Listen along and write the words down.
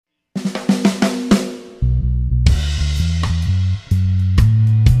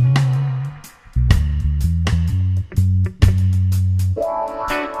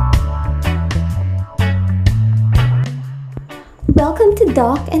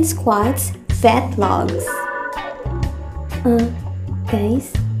Doc and Squat's Vet Vlogs.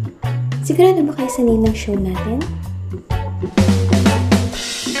 Guys, sigurado ba kayo sa name ng show natin?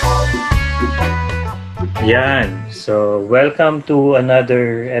 Yan. So, welcome to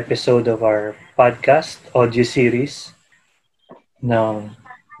another episode of our podcast, audio series ng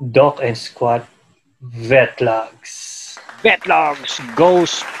Doc and Squat Vetlogs. Vetlogs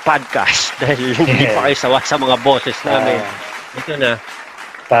Ghost Podcast. Dahil hindi pa kayo sawa sa mga boses namin. Ito na.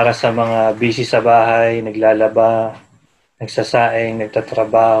 Para sa mga busy sa bahay, naglalaba, nagsasaing,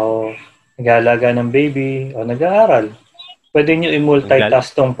 nagtatrabaho, nag-aalaga ng baby, o nag-aaral. Pwede nyo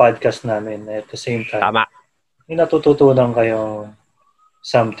i-multitask tong podcast namin at the same time. Tama. May natututunan kayong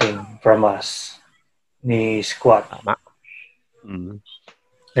something from us ni Squat. Tama. Mm.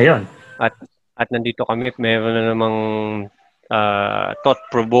 Ayun. At nandito kami, meron na namang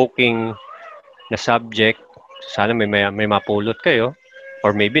thought-provoking na subject. Sana may mapulot kayo.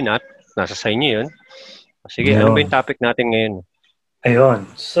 Or maybe not. Nasa sa inyo yun. Sige, Ayun. ano ba yung topic natin ngayon? Ayun.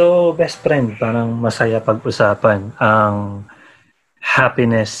 So, best friend, parang masaya pag-usapan ang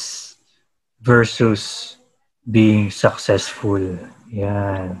happiness versus being successful.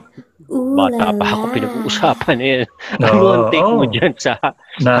 Yan. Bata pa ako pinag-uusapan eh. Oo, Ano ang take mo oo. dyan sa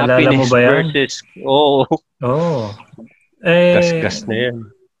Naalala mo happiness ba yan? versus... Oo. Oo. Eh, Gas-gas na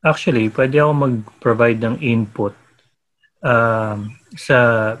yan. actually, pwede ako mag-provide ng input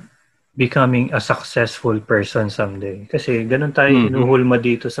sa becoming a successful person someday. Kasi ganun tayo inuhulma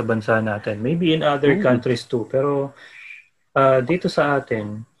dito sa bansa natin. Maybe in other countries too. Pero dito sa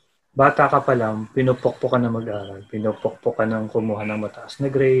atin, bata ka pa lang, pinupokpok ka na mag-aral. Pinupokpok ka ng kumuha ng mataas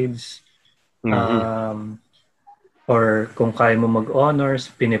na grades. Or kung kaya mo mag-honors,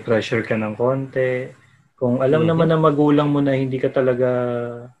 pinipressure ka ng konti. Kung alam naman ng magulang mo na hindi ka talaga,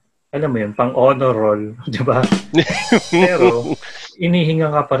 alam mo yun, pang-honor roll, di ba? Pero,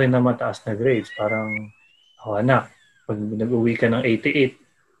 inihinga ka pa rin ng mataas na grades. Parang, anak, pag nag-uwi ka ng 88,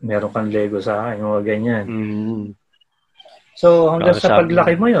 meron kang Lego sa akin, mga ganyan. So, hanggang sa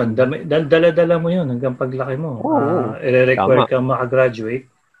paglaki mo yun, dala-dala mo yun hanggang paglaki mo. I-require ka makagraduate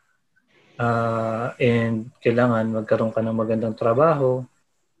and kailangan magkaroon ka ng magandang trabaho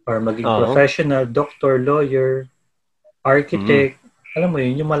or maging professional, doctor, lawyer, architect. Alam mo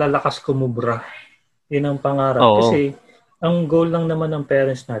yun, yung malalakas kumubra. Yun ang pangarap. Kasi, ang goal lang naman ng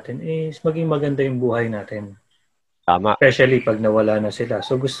parents natin is maging maganda yung buhay natin. Tama. Especially pag nawala na sila.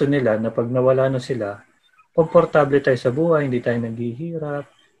 So, gusto nila na pag nawala na sila, komportable tayo sa buhay, hindi tayo naghihirap.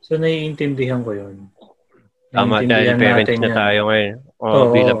 So, naiintindihan ko yun. Tama, dahil parents na tayo ngayon.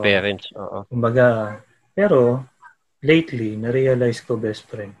 Bilang parents. Kumbaga, pero, lately, na-realize ko, best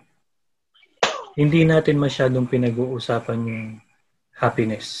friend, hindi natin masyadong pinag-uusapan yung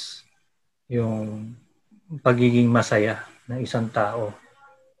happiness. Yung pagiging masaya ng isang tao.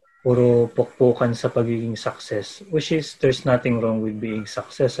 Puro pukpukan sa pagiging success. Which is, there's nothing wrong with being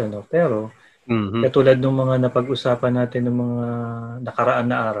success, ano? Pero, katulad ng mga napag-usapan natin ng mga nakaraan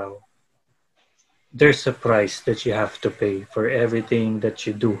na araw, there's a price that you have to pay for everything that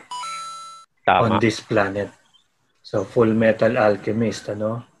you do on this planet. So, Full Metal Alchemist,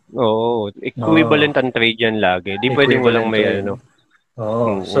 ano? Oo. Equivalent ang trade yan lagi. Di pwedeng walang may ano.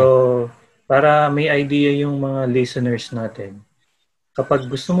 So, para may idea yung mga listeners natin, kapag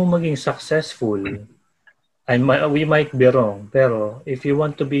gusto mo maging successful, we might be wrong, pero if you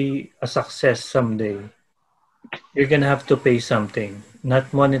want to be a success someday, you're gonna have to pay something. Not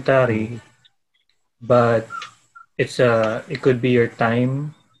monetary, but it could be your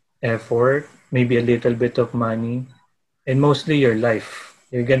time, effort, maybe a little bit of money, and mostly your life.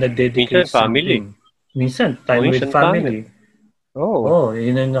 You're gonna dedicate something. Minsan, time with family.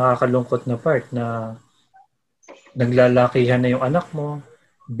 Yun ang nakakalungkot na part na naglalakihan na yung anak mo,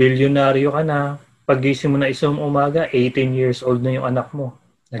 bilyonaryo ka na, paggising mo na isang umaga, 18 years old na yung anak mo.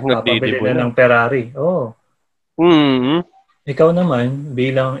 Nagpapabili na ng Ferrari. Ikaw naman,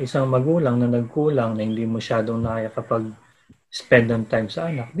 bilang isang magulang na nagkulang na hindi masyadong nakakapag-spend ng time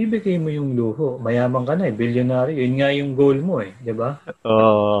sa anak, bibigay mo yung luho. Mayaman ka na bilyonaryo. Yun nga yung goal mo di ba?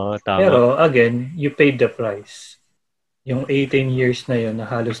 Tama. Pero again, you paid the price. Yung 18 years na yun, na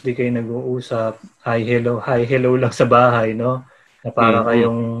halos di kayo nag-uusap, hi hello lang sa bahay, no? Na para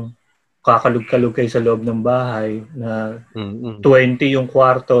kayong kakalug-kalug kayo sa loob ng bahay na 20 yung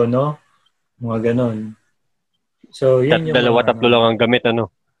kwarto, no? Mga ganon. So, yun yung tatlo lang ang gamit, ano?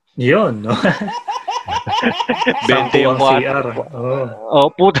 Yun, no? 20 yung CR.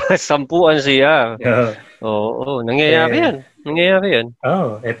 Puta, 10 ang CR. Yeah. Nangyayari yan.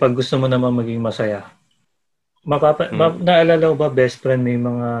 Pag gusto mo naman maging masaya, naalala ko ba, best friend, may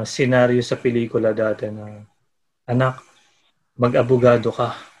mga senaryo sa pelikula dati na, anak, mag-abogado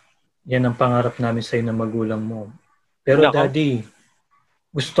ka. Yan ang pangarap namin sa'yo ng magulang mo. Pero Nako. daddy,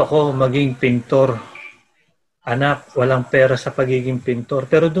 gusto ko maging pintor. Anak, walang pera sa pagiging pintor.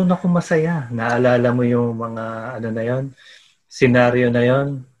 Pero doon ako masaya. Naalala mo yung mga ano na yon, senaryo na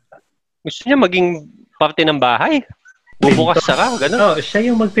yon. Gusto niya maging parte ng bahay? Bubukas saka, gano'n? Oh, siya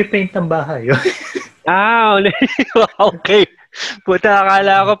yung magpipaint ng bahay. Okay. Puta,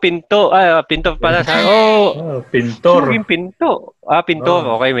 akala ko pinto. Pinto pala sa... Pintor. Maging pinto. Pintor.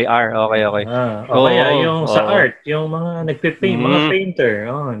 Oh. Okay, may R. Okay. Yung sa art, yung mga nagpipaint, mga painter,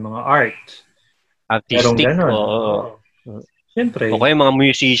 yung mga art. Artistic. Siyempre. Okay, mga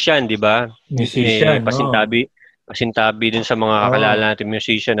musician, di ba? Musician, pasintabi dun sa mga kakalala natin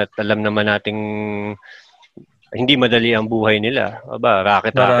musician at alam naman nating hindi madali ang buhay nila.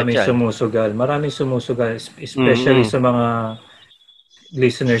 Racket yan. Maraming sumusugal, especially sa mga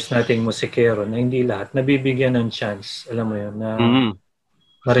listeners nating musikero na hindi lahat nabibigyan ng chance, alam mo yun, na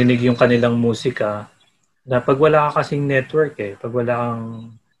marinig yung kanilang musika, na pag wala ka kasing network pag wala kang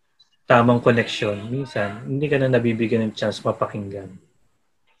tamang connection, minsan hindi ka na nabibigyan ng chance mapakinggan.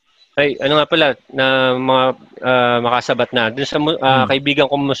 Ay, ano nga pala, na mga makasabat na. Dun sa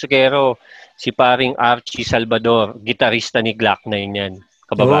kaibigan kong musikero, si paring Archie Salvador, gitarista ni Glock 9 yan.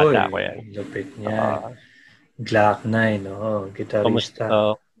 Kababata ko yan. Lupit niya. Glock 9,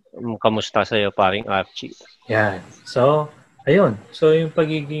 gitarista. Kamusta sa'yo, paring Archie? Yan. So, ayun. So, yung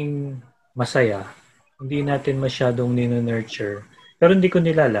pagiging masaya, hindi natin masyadong nino-nurture. Pero hindi ko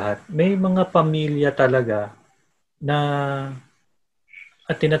nila lahat. May mga pamilya talaga na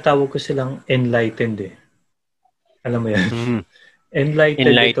at tinatawag ko silang enlightened Alam mo yan?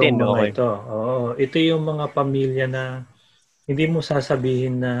 Enlightened itong mga ito. Oo. Ito yung mga pamilya na hindi mo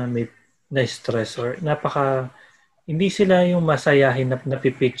sasabihin na may na-stress or hindi sila yung masayahin na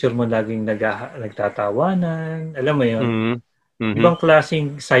napipicture mo laging nagtatawanan. Alam mo yun? Ibang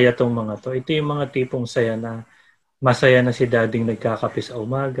klaseng saya tong mga to. Ito yung mga tipong saya na masaya na si dading nagkakape sa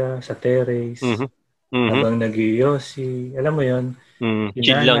umaga, sa terrace, habang nag-iyosi. Alam mo yun?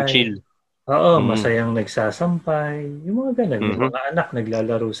 Chill lang, chill. Oo, masayang nagsasampay. Yung mga ganun. Yung mga anak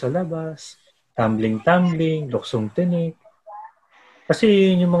naglalaro sa labas, tumbling, luksong tinik. Kasi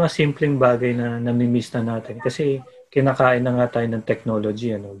yun yung mga simpleng bagay na namimiss na natin. Kasi kinakain na nga tayo ng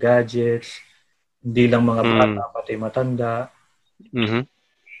technology, gadgets, hindi lang mga bata, pati matanda.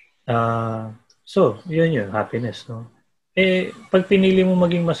 So, yun, happiness, no? Pag pinili mo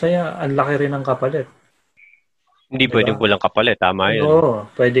maging masaya, ang laki rin ang kapalit. Hindi diba? Pwedeng walang kapalit, tama yun. Oo,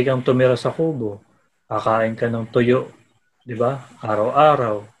 pwede kang tumira sa kubo. Kakain ka ng tuyo, di ba?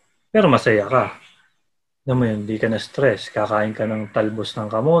 Araw-araw. Pero masaya ka. Hindi ka na stress. Kakain ka ng talbos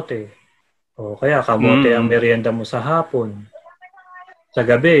ng kamote. O kaya kamote ang merienda mo sa hapon. Sa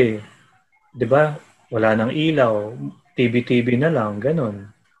gabi, di ba? Wala nang ilaw. TV na lang,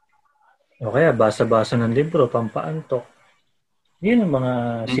 ganun. O kaya basa-basa ng libro, pampaantok. Yun ang mga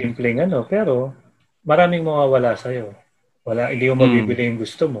simpleng pero maraming mawawala sa'yo. Hindi mo mabibili yung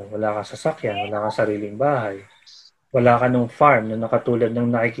gusto mo. Wala ka sasakyan, wala ka sariling bahay. Wala ka nung farm na nakatulad ng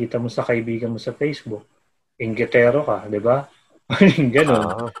nakikita mo sa kaibigan mo sa Facebook. Inggitero ka, di ba?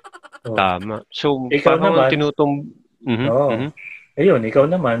 Ganon. Tama. So, ikaw naman, Ayun, ikaw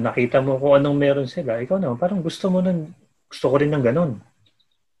naman, nakita mo kung anong meron sila. Ikaw naman, parang gusto ko rin ng ganon.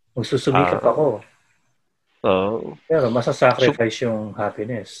 Magsusumikap ako. Pero masasacrifice yung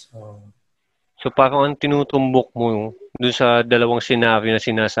happiness. So parang ang tinutumbok mo dun sa dalawang scenario na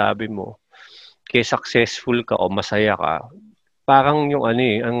sinasabi mo, kaya successful ka o masaya ka, parang yung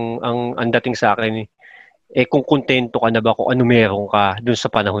ang dating sa akin kung kontento ka na ba kung ano meron ka dun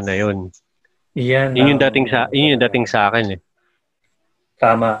sa panahon na yun. Yun yung dating sa akin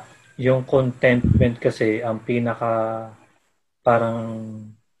Tama. Yung contentment kasi ang pinaka parang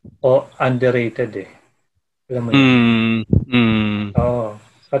underrated Alam mo yun?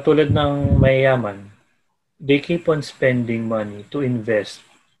 Katulad ng mayayaman, they keep on spending money to invest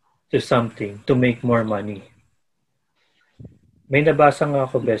to something, to make more money. May nabasa nga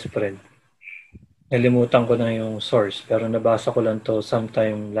ako, best friend. Nalimutan ko na yung source, pero nabasa ko lang to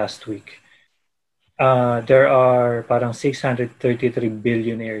sometime last week. There are parang 633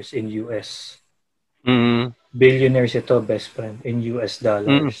 billionaires in US. Billionaires ito, best friend, in US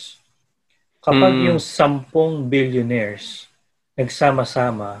dollars. Kapag yung 10 billionaires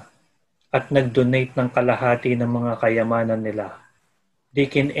nagsama-sama at nag-donate ng kalahati ng mga kayamanan nila, they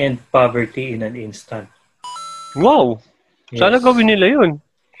can end poverty in an instant. Wow! Yes. Sana gawin nila yun.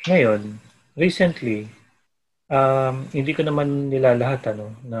 Ngayon, recently, hindi ko naman nila lahat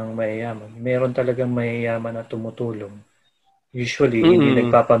ng mayayaman. Meron talagang mayayaman na tumutulong. Usually, hindi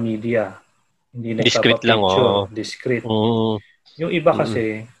nagpapamedia. Hindi nagpapapicture. Discreet. Yung iba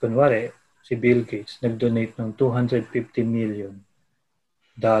kasi, kunwari, si Bill Gates, nag-donate ng $250 million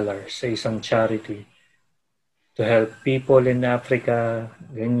sa isang charity to help people in Africa,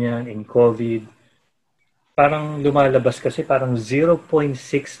 ganyan, in COVID. Parang lumalabas kasi parang 0.6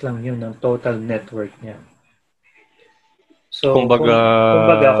 lang yun ng total network niya. So,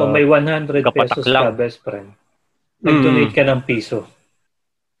 kumbaga, kung may 100 pesos ka, best friend, nag-donate ka ng piso.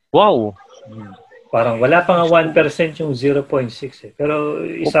 Wow! Parang wala pa nga 1% yung 0.6 eh. Pero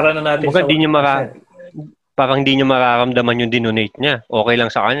isara na natin sa 1%. Parang hindi niya mararamdaman yung dinonate niya. Okay lang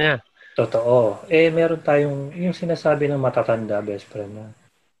sa kanya. Totoo. Meron tayong, yung sinasabi ng matatanda, best friend, na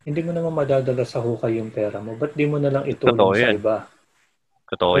hindi mo naman madadala sa hukay yung pera mo. Ba't di mo na lang itulong sa iba?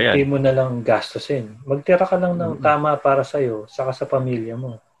 Totoo yan. Ba't di mo na lang gastusin? Magtira ka lang ng tama para sa'yo, saka sa pamilya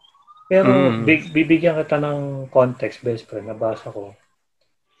mo. Pero bibigyan kita ng context, best friend, nabasa ko,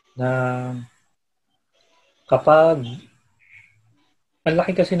 na kapag ang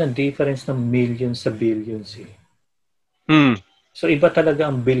laki kasi ng difference ng millions sa billions eh. So, iba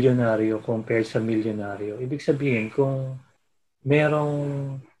talaga ang bilyonaryo compared sa milyonaryo. Ibig sabihin, kung merong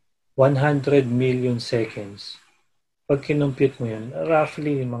 100 million seconds, pag kinumpute mo yun,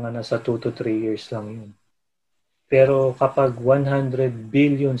 roughly, mga nasa 2 to 3 years lang yun. Pero kapag 100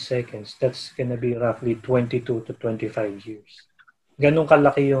 billion seconds, that's gonna be roughly 22 to 25 years. Ganun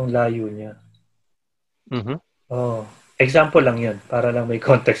kalaki yung layo niya. Example lang yun, para lang may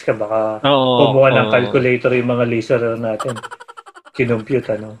context ka. Baka kumuha ng calculator yung mga listener natin.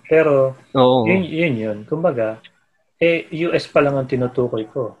 Kinumpute, ano. Pero, yun. Kumbaga, US pa lang ang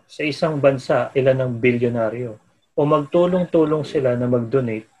tinutukoy ko. Sa isang bansa, ilan ang bilyonaryo. O magtulong-tulong sila na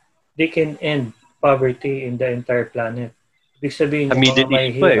mag-donate, they can end poverty in the entire planet. Ibig sabihin, yung mga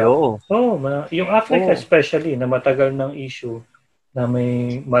mahihirap. Yung Africa especially, na matagal ng issue na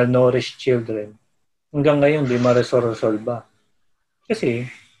may malnourished children, hanggang ngayon, di ma-resolve. Kasi,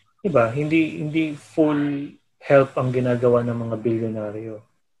 diba, hindi full help ang ginagawa ng mga bilyonaryo.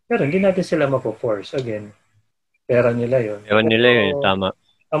 Pero hindi natin sila mapo-force. Again, pera nila yun. Tama.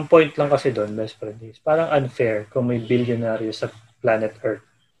 Ang point lang kasi doon, best friend, is parang unfair kung may bilyonaryo sa planet Earth.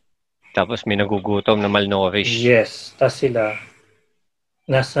 Tapos may nagugutom na malnourished. Yes. Tapos sila,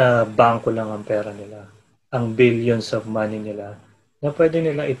 nasa bangko lang ang pera nila. Ang billions of money nila na pwede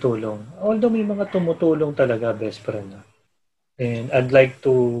nilang itulong. Although may mga tumutulong talaga, best friend. And I'd like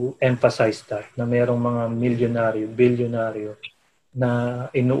to emphasize that na mayroong mga milyonaryo, bilyonaryo na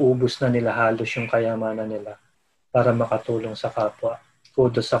inuubos na nila halos yung kayamanan nila para makatulong sa kapwa.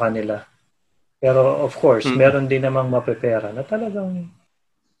 Kudos sa kanila. Pero of course, meron din namang mapepera na talagang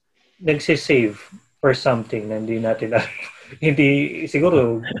nagsisave for something na hindi natin hindi,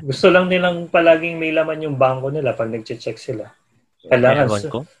 siguro, gusto lang nilang palaging may laman yung bangko nila pag nag-check sila. Kailangan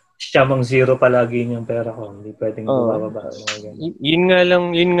siyamang zero palagi yung pera ko. Hindi pwedeng bumababa. Yun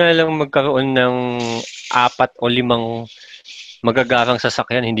nga lang magkaroon ng 4 o 5 magagarang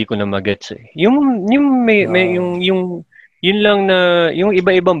sasakyan, hindi ko na magets eh. Yung yun lang na, yung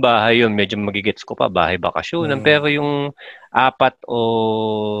iba-ibang bahay yun, medyo magigets ko pa, bahay bakasyon. Pero yung 4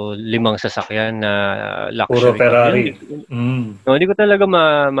 o 5 sasakyan na luxury. Puro Ferrari. Hindi ko talaga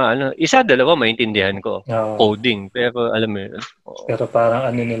isa, dalawa, maintindihan ko. Coding. Pero alam mo yun. Pero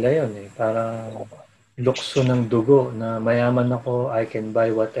parang ano nila yun eh. Parang lukso ng dugo na mayaman ako, I can buy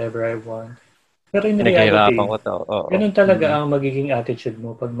whatever I want. Pero in reality, ganun talaga ang magiging attitude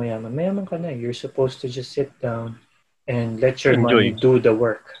mo pag mayaman. Mayaman ka na. You're supposed to just sit down and let your money do the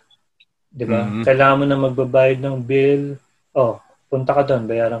work. Diba? Kailangan mo na magbabayad ng bill. Punta ka doon,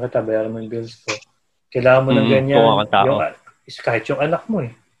 bayaran mo yung bills ko. Kailangan mo ng ganyan. Kahit yung anak mo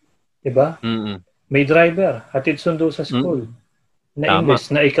eh. Diba? May driver, hatid sundo sa school. Na imbes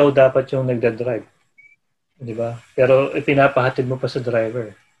na ikaw dapat yung nagdadrive. Diba? Pero pinapahatid mo pa sa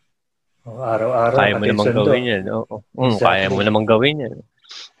driver. Araw-araw, kaya mo namang gawin yan. Exactly. Kaya mo namang gawin yan.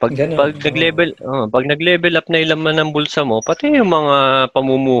 Pag nag-level up na ilaman ng bulsa mo, pati yung mga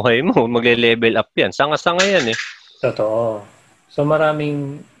pamumuhay mo, magle-level up yan. Sanga-sanga yan eh. Totoo. So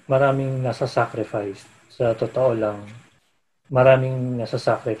maraming nasa-sacrifice. Sa totoo lang, maraming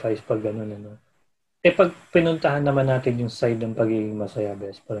nasa-sacrifice pag gano'n. Ano. Pag pinuntahan naman natin yung side ng pagiging masaya,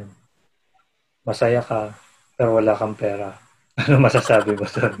 best friend. Masaya ka, pero wala kang pera. Ano masasabi mo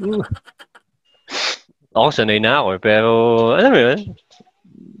doon? Ako sanay na ako, pero alam mo yun,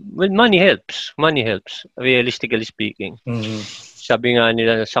 money helps. Money helps, realistically speaking. Sabi nga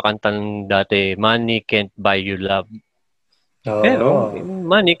nila sa kantan dati, money can't buy you love. Pero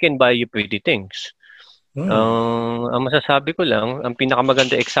money can buy you pretty things. Ang masasabi ko lang, ang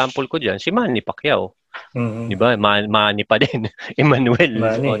pinakamaganda example ko dyan, si Manny Pacquiao. Diba? Manny pa din.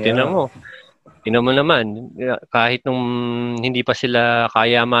 Emmanuel. Tinan mo. Tingnan mo naman, kahit nung hindi pa sila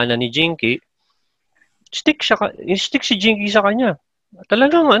kayamanan ni Jinky, stick si Jinky sa kanya.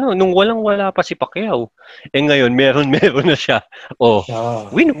 Talagang nung walang-wala pa si Pacquiao. Ngayon, meron na siya.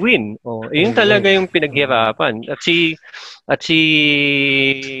 Win-win. Yun talaga yung pinaghirapan. At si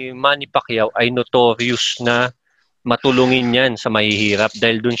Manny Pacquiao ay notorious na matulungin yan sa mahihirap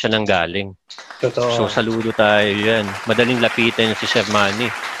dahil doon siya nanggaling. Totoo. So, saludo tayo yan. Madaling lapitan si Sir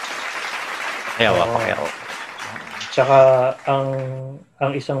Manny. Pacquiao. Tsaka,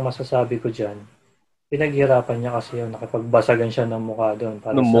 ang isang masasabi ko dyan, pinaghirapan niya kasi yun, nakipagbasagan siya ng mukha doon.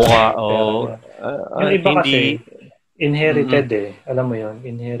 Yung iba kasi, inherited Alam mo yun,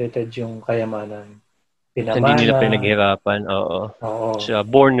 inherited yung kayamanan. Pinamana. Hindi nila pinaghirapan, oo. So,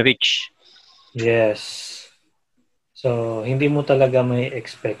 born rich. Yes. So, hindi mo talaga may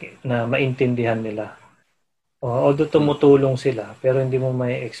expect na maintindihan nila. Although tumutulong sila, pero hindi mo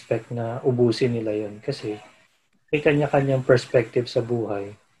may expect na ubusin nila yun. Kasi, may kanya-kanyang perspective sa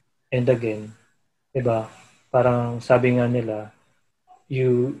buhay. And again, diba? Parang sabi nga nila,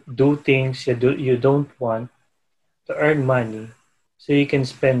 you do things you don't want to earn money so you can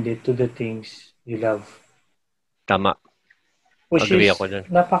spend it to the things you love. Tama. Which agree is ako dyan.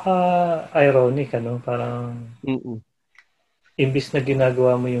 Napaka-ironic, parang imbis na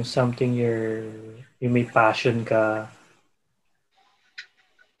ginagawa mo yung something yung may passion ka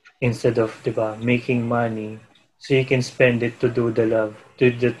instead of, diba, making money so you can spend it to do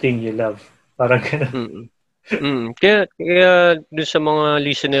the thing you love. Parang ganun. Kaya dun sa mga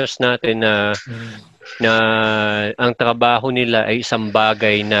listeners natin na ang trabaho nila ay isang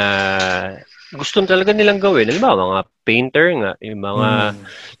bagay na gusto talaga nilang gawin. Halimbawa, mga painter nga, yung mga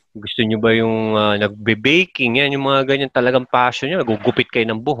gusto nyo ba yung nagbe-baking, yan, yung mga ganyan talagang passion nyo, nagugupit kayo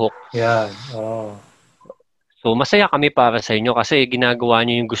ng buhok. Yan, So, masaya kami para sa inyo kasi ginagawa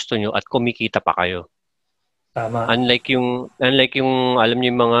nyo yung gusto nyo at kumikita pa kayo. Tama. Unlike yung alam niyo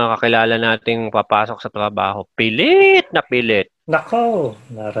yung mga kakilala nating papasok sa trabaho, pilit na pilit. Nako,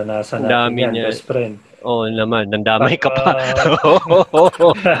 naranasan natin yan, best friend. Oo naman, nandamay ka pa.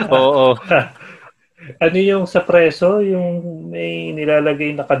 Oo. Ano yung sa preso, yung may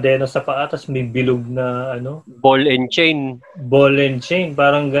nilalagay na kadena sa paa, tapos may bilog na ball and chain. Ball and chain,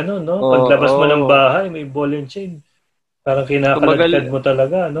 parang gano'n, no? Paglabas mo ng bahay, may ball and chain. Parang kinakaladkad mo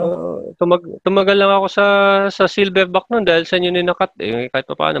talaga, no? Tumagal lang ako sa Silverback nun dahil sa inyo ninakat. Kahit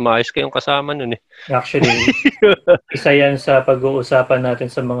pa paano, maayos kayong kasama nun eh. Actually, isa yan sa pag-uusapan natin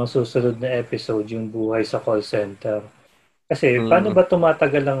sa mga susunod na episode, yung buhay sa call center. Kasi paano ba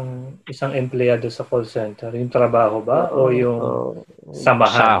tumatagal ang isang empleyado sa call center? Yung trabaho ba o yung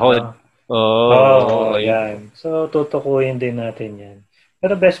samahan? Sahod. Yan. So, tutukuyin din natin yan.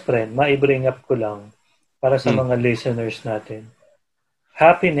 Pero best friend, ma-bring up ko lang para sa mga listeners natin.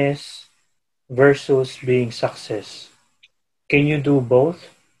 Happiness versus being success. Can you do both?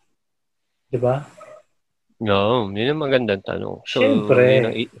 Diba? No, yun ang magandang tanong. So,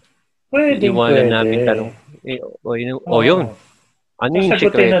 siyempre. Pwede. namin tanong. Yun. Ano yung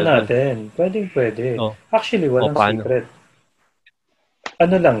sagutin na natin. Pwede. Actually, walang secret.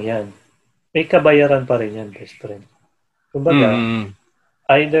 Ano lang yan? May kabayaran pa rin yan, best friend. Kumbaga,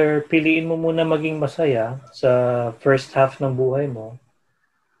 either piliin mo muna maging masaya sa first half ng buhay mo.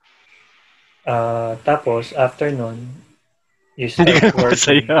 Tapos, after nun, you start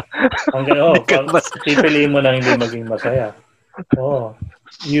working. Pipiliin mo na hindi maging masaya.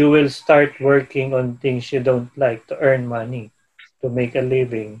 You will start working on things you don't like to earn money, to make a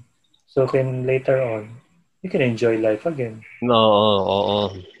living. So, later on, you can enjoy life again.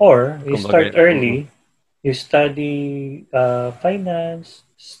 Or, you start early, you study finance,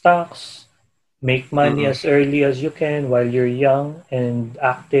 stocks, make money as early as you can while you're young and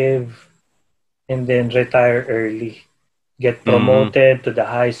active, and then retire early. Get promoted to the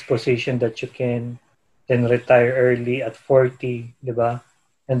highest position that you can, then retire early at 40, di ba?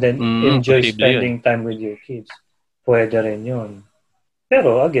 And then enjoy spending time with your kids. Pwede rin yun.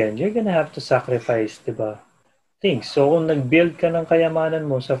 Pero again, you're gonna have to sacrifice, di ba? Things. So kung nag-build ka ng kayamanan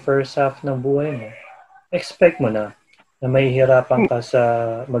mo sa first half ng buhay mo, expect mo na mahihirapan ka sa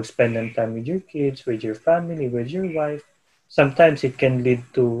mag-spend ng time with your kids, with your family, with your wife. Sometimes it can lead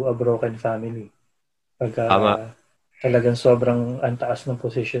to a broken family. Pag talagang sobrang antaas ng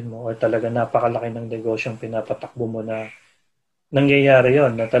position mo or talagang napakalaki ng negosyong pinapatakbo mo na nangyayari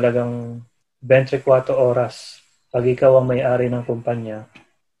yon na talagang 24 oras pag ikaw ang may-ari ng kumpanya.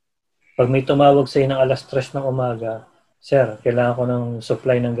 Pag may tumawag sa'yo ng alas 3 ng umaga, sir, kailangan ko ng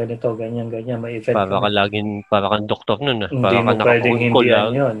supply ng ganito, ganyan, may event. Para kang doktor nun. Hindi mo pwedeng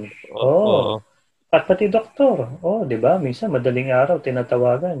hindihan yun. At pati doktor. Di ba? Minsan, madaling araw,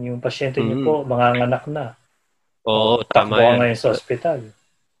 tinatawagan. Yung pasyente niyo po, manganganak na. Tama takbo yan. Ngayon sa ospital.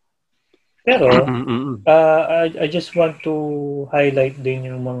 Pero, I just want to highlight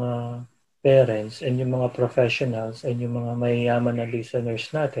din yung mga parents and yung mga professionals and yung mga mayayaman na listeners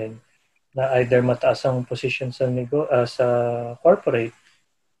natin na either mataas ang posisyon sa corporate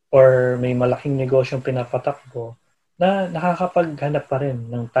or may malaking negosyong pinapatakbo na nakakapaghanap pa rin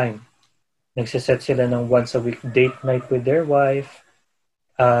ng time. Nagsiset sila ng once a week date night with their wife,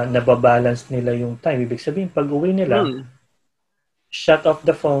 nababalance nila yung time. Ibig sabihin, pag uwi nila, shut off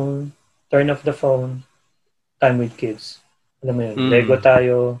the phone, turn off the phone, time with kids. Alam mo yun, Lego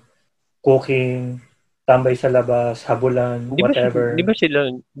tayo, cooking, tambay sa labas, habulan, whatever. Di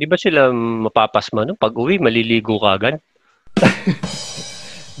ba sila mapapasma no? Pag uwi, maliligo ka agad?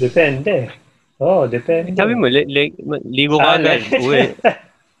 Depende. Depende. Sabi mo, ligo ka agad. Uwi.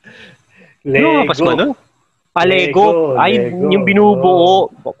 Lego. Mapasma no? Lego. Yung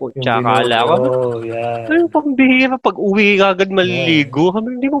binubuo. Tsakala ko. Yeah. Ano pang bihira pag uwi ka agad maliligo?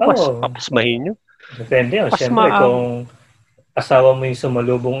 Hindi mo papasmahin nyo. Depende yun. Siyempre, kung asawa mo yung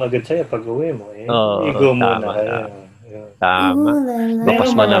sumalubong agad sa'yo pag uwi mo, ligo muna kayo. Tama.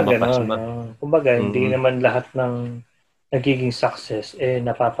 Mapasma na. Kumbaga, hindi naman lahat ng nagiging success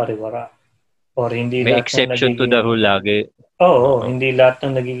napapariwara. Or hindi may exception to the rule lagi. Hindi lahat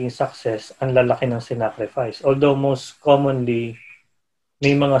ng nagiging success ang lalaki ng sinacrifice. Although most commonly,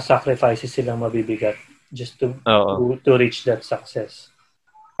 may mga sacrifices silang mabibigat just to reach that success.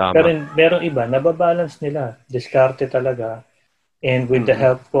 Tama. Pero merong iba, nababalance nila. Diskarte talaga. And with the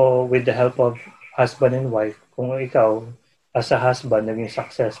help of husband and wife, kung ikaw, as a husband, naging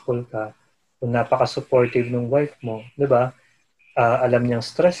successful ka, kung napaka-supportive ng wife mo, di ba? Alam niyang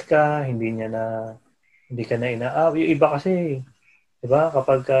stress ka, hindi ka na inaawi. Yung iba kasi, di ba?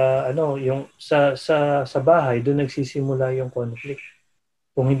 Kapag yung sa bahay, doon nagsisimula yung conflict.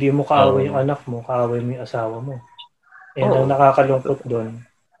 Kung hindi mo kaaway yung anak mo, kaaway mo yung asawa mo. And ang nakakalungkot doon,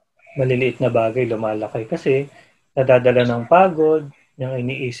 maliliit na bagay lumalaki kasi nadadala ng pagod, yung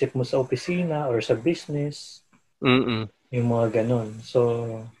iniisip mo sa opisina or sa business, yung mga ganun. So,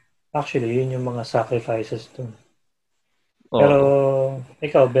 actually, yun yung mga sacrifices doon. Pero,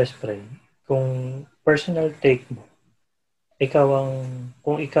 ikaw, best friend, kung personal take mo,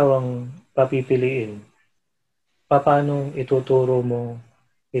 kung ikaw ang papipiliin, paano ituturo mo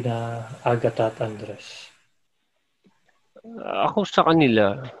kina Agatha at Andres? Ako sa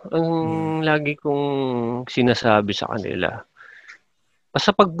kanila, ang lagi kong sinasabi sa kanila,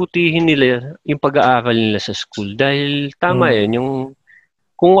 basta pagbutihin nila yung pag-aaral nila sa school. Dahil tama yan, yung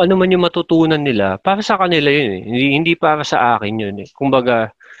kung ano man yung matutunan nila, para sa kanila yun eh. Hindi para sa akin yun eh. Kumbaga,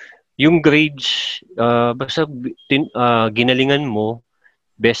 yung grades, basta ginalingan mo,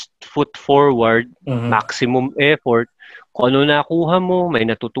 best foot forward, maximum effort, kung ano nakuha mo, may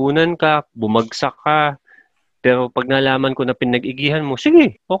natutunan ka, bumagsak ka, pero pag nalaman ko na pinag-igihan mo,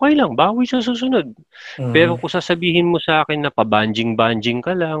 sige, okay lang, bawi sa susunod. Pero kung sasabihin mo sa akin na pabanjing-banjing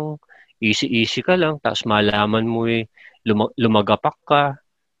ka lang, easy-easy ka lang, tapos malaman mo lumagapak ka,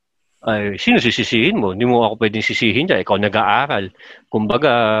 ay, sino sisisihin mo? Hindi mo ako pwedeng sisihin dyan. Ikaw nag-aaral.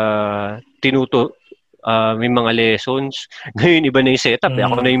 Kumbaga, may mga lessons. Ngayon, iba na yung setup.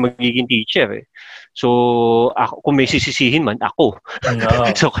 Ako na yung magiging teacher. So, kung may sisisihin man, ako.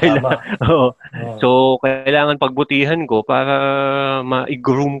 So, kailangan pagbutihan ko para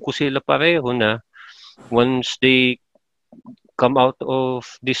ma-groom ko sila pareho na once they come out of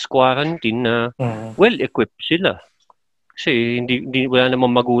this quarantine na well-equipped sila. Kasi wala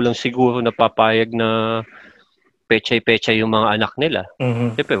namang magulang siguro na papayag na pechay-pechay yung mga anak nila.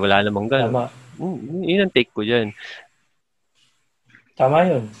 Siyempre, wala namang gano'n. Yun ang take ko dyan. Tama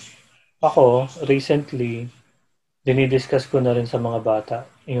yun. Ako, recently, dinidiscuss ko na rin sa mga bata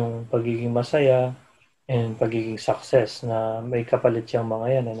yung pagiging masaya and pagiging success na may kapalit yung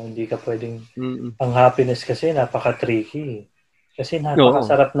mga yan. Hindi ka pwedeng... Ang happiness kasi napaka-tricky. Kasi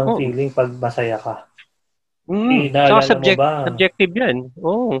napakasarap ng feeling pag masaya ka. Naalala mo ba? Subjective yan.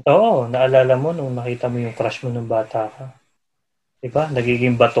 Oo, naalala mo nung nakita mo yung crush mo nung bata ka. Diba?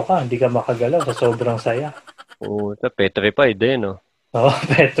 Nagiging bato ka, hindi ka makagalaw sa sobrang saya. Petrified no?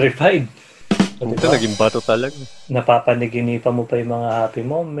 Petrified. Diba? Naging bato talaga. Napapaniginipan mo pa yung mga happy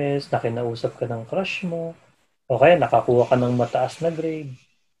moments, nakinausap ka ng crush mo, o kaya nakakuha ka ng mataas na grade.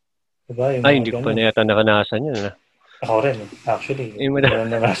 Diba? Hindi ko pa na yata nakanasan yun. Ako rin, actually. Hindi ko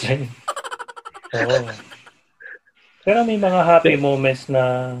nakanasan yun. Oo. Pero may mga happy moments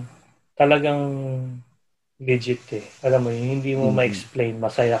na talagang legit eh. Alam mo, hindi mo ma-explain,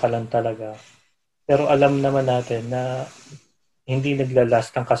 masaya ka lang talaga. Pero alam naman natin na hindi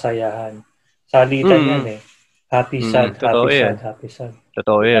naglalast ang kasayahan Salitan yan eh. Happy, sad, Totoo happy, yan. sad, happy, sad.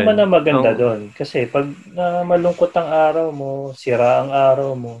 Totoo yan. Naman na maganda doon. Kasi pag malungkot ang araw mo, sira ang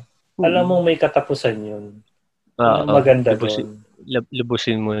araw mo, alam mo may katapusan yun. Maganda doon.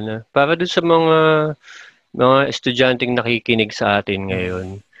 Lubusin mo na. Para doon sa mga estudyanteng nakikinig sa atin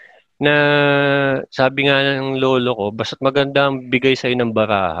ngayon, na sabi nga ng lolo ko, basta't maganda ang bigay sa'yo ng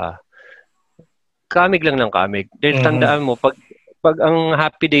baraha, kamig lang ng kamig. Dahil tandaan mo, pag ang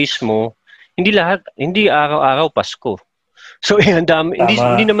happy days mo, hindi araw-araw Pasko. So,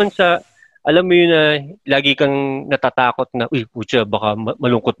 hindi naman sa, alam mo yun na lagi kang natatakot na, uy, putya, baka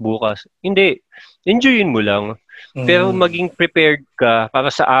malungkot bukas. Hindi. Enjoyin mo lang. Pero maging prepared ka para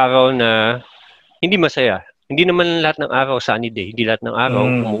sa araw na hindi masaya. Hindi naman lahat ng araw sunny day. Hindi lahat ng araw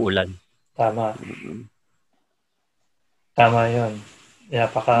umuulan. Tama. Tama yun.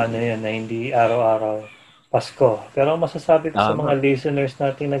 Napaka yun na hindi araw-araw Pasko. Pero masasabi ko sa mga listeners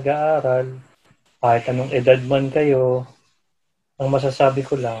natin nag-aaral, kahit anong edad man kayo, ang masasabi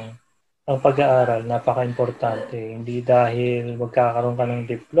ko lang, ang pag-aaral, napaka-importante. Hindi dahil magkakaroon ka ng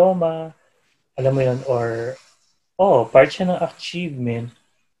diploma, alam mo yun, or, part siya ng achievement,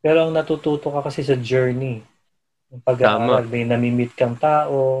 pero ang natututo ka kasi sa journey. Ang pag-aaral, may namimit kang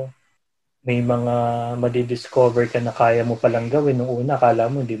tao, may mga madidiscover ka na kaya mo palang gawin. Nung una, akala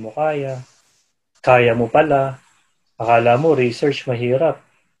mo hindi mo kaya. Kaya mo pala. Akala mo, research mahirap.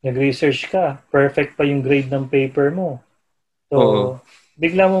 Nag-research ka, perfect pa yung grade ng paper mo. So,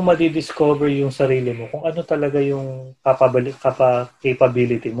 bigla mo madidiscover yung sarili mo kung ano talaga yung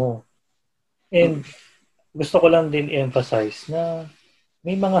capability mo. And gusto ko lang din emphasize na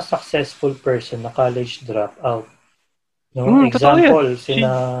may mga successful person na college dropout. No? Example,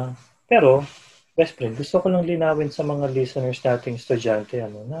 pero, best friend, gusto ko lang linawin sa mga listeners nating estudyante,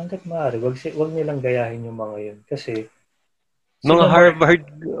 na hanggat maaari, wag nilang gayahin yung mga yun. Kasi, mga Harvard.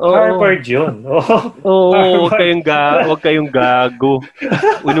 Harvard yun. Huwag kayong gago.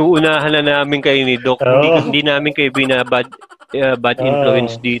 Unuunahan na namin kayo ni Doc. Hindi namin kayo bad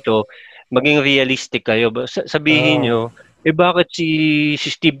influence dito. Maging realistic kayo. Sabihin nyo, bakit si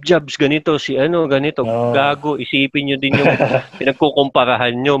Steve Jobs ganito, ganito. Gago, isipin nyo din yung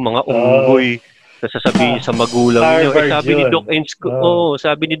pinagkukumparahan nyo, mga unggoy. Sasabihin sa magulang niyo. Sabi ni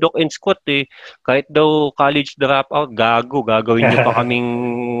Doc and Scott kahit daw college dropout, gagawin niyo pa kaming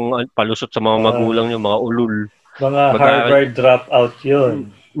palusot sa mga magulang niyo, mga ulul. Mga Harvard dropout yun.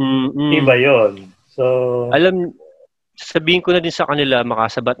 Iba yun. So, sabihin ko na din sa kanila,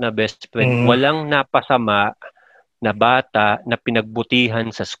 makasabat na best friend, walang napasama na bata na pinagbutihan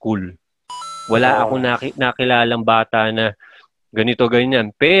sa school. Wala akong nakilalang bata na ganito,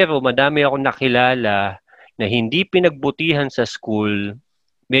 ganyan. Pero madami akong nakilala na hindi pinagbutihan sa school,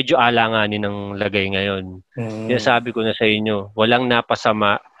 medyo alanganin ang lagay ngayon. Sabi ko na sa inyo, walang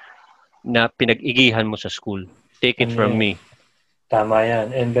napasama na pinag-igihan mo sa school. Take it from me. Tama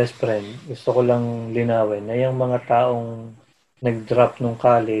yan. And best friend, gusto ko lang linawin na yung mga taong nag-drop nung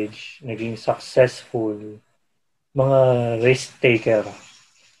college, naging successful, mga risk taker.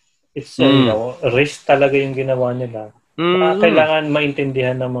 It's risk talaga yung ginawa nila. Kailangan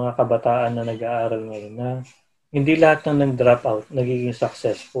maintindihan ng mga kabataan na nag-aaral ngayon na hindi lahat ng nag-drop out nagiging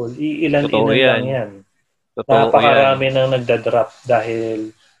successful. Ilan lang yan. Napakarami nang nagda-drop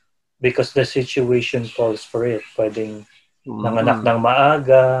dahil because the situation calls for it. Pwedeng nanganak ng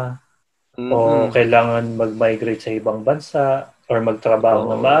maaga o kailangan mag-migrate sa ibang bansa or magtrabaho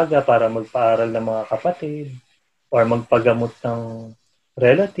ng maaga para magpaaral ng mga kapatid or magpagamot ng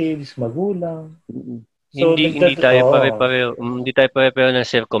relatives, magulang. So, hindi tayo pare-pareho ng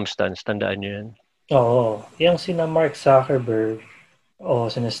circumstance. Tandaan nyo yan. Yung sina Mark Zuckerberg o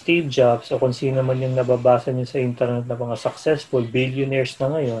sina Steve Jobs o kung sino man yung nababasa nyo sa internet na mga successful billionaires na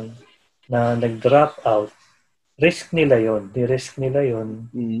ngayon na nag-drop out, risk nila yon. Ni-risk nila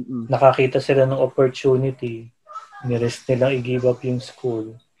yon. Nakakita sila ng opportunity. Ni-risk nilang i-give up yung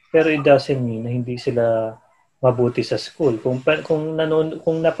school. Pero it doesn't mean na hindi sila mabuti sa school. Kung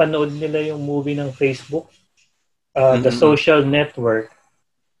napanood nila yung movie ng Facebook, The Social Network,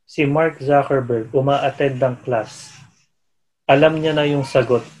 si Mark Zuckerberg uma-attend ng class. Alam niya na yung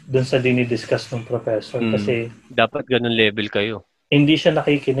sagot dun sa dinidiscuss ng professor kasi dapat ganun level kayo. Hindi siya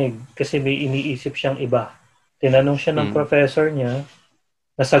nakikinig kasi may iniisip siyang iba. Tinanong siya ng professor niya,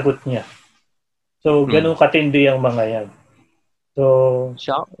 nasagot niya. So, ganun katindi ang mga yan. So,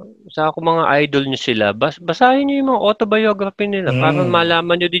 sa ako mga idol niyo sila, basahin niyo yung mga autobiography nila para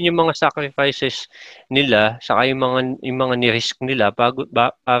malaman niyo din yung mga sacrifices nila, saka yung mga ni-risk nila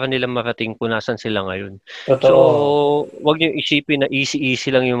para nila marating kung nasan sila ngayon. Totoo. So, wag niyo isipin na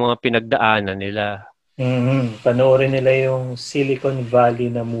easy lang yung mga pinagdaanan nila. Panoorin nila yung Silicon Valley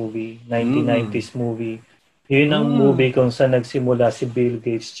na movie, 1990s movie. Yun ang movie kung saan nagsimula si Bill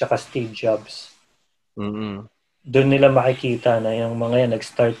Gates tsaka Steve Jobs. Doon nila makikita na yung mga yan,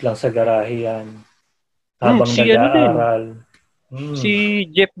 nag-start lang sa garahe yan. Habang nag-aaral. Si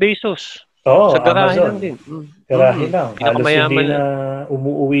Jeff Bezos. Oo, sa garahe Amazon. lang din. Garahe lang. Halos hindi na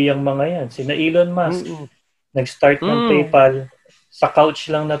umuuwi ang mga yan. Sina Elon Musk, nag-start ng PayPal, sa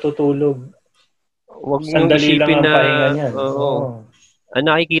couch lang natutulog. Huwag sandali lang ang pahinga niyan. Ang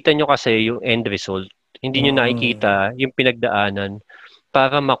nakikita nyo kasi yung end result. Hindi nyo nakikita yung pinagdaanan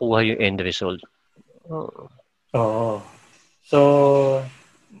para makuha yung end result. Oo. So,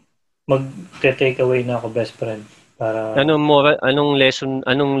 mag-take away na ako, best friend. Para anong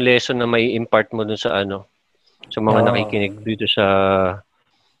lesson na may impart mo dun sa sa mga nakikinig dito sa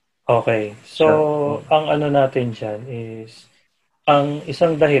Okay. So, ang natin diyan is ang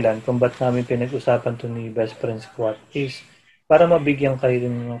isang dahilan kung ba't namin pinag-usapan to ni Best Friend Squad is para mabigyan kayo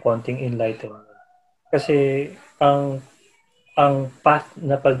ng konting enlightenment. Kasi ang path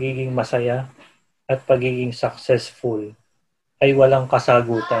na pagiging masaya at pagiging successful ay walang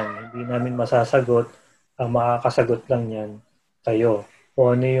kasagutan. Hindi namin masasagot. Ang makakasagot lang yan kayo.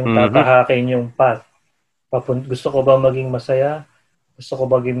 O ano yung tatahakin yung path. Gusto ko ba maging masaya? Gusto ko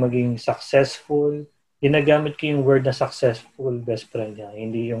ba maging successful? Ginagamit ko yung word na successful, best friend niya.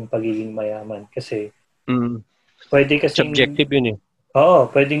 Hindi yung pagiging mayaman. Kasi pwede kasi subjective yun eh.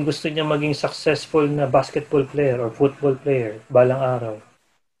 Oo, pwedeng gusto niya maging successful na basketball player or football player balang araw.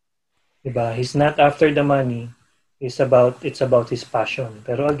 Diba? He's not after the money. It's about his passion.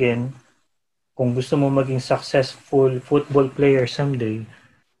 Pero again, kung gusto mo maging successful football player someday,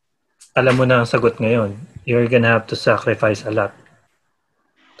 alam mo na ang sagot ngayon. You're gonna have to sacrifice a lot.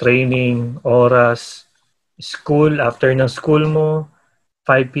 Training, oras, school, after ng school mo,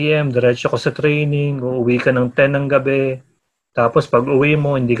 5 p.m., diretso ko sa training, uuwi ka ng 10 ng gabi. Tapos pag uwi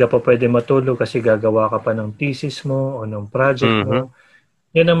mo, hindi ka pa pwede matulog kasi gagawa ka pa ng thesis mo o ng project mo.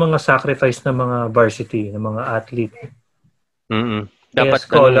 Yan ang mga sacrifice ng mga varsity, ng mga athlete. Kaya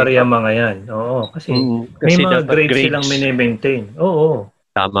scholar yung mga yan. Oo, kasi may mga grades silang mini-maintain. Oo.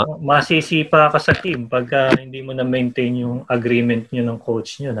 Tama. Masisipa ka sa team pagka hindi mo na-maintain yung agreement nyo ng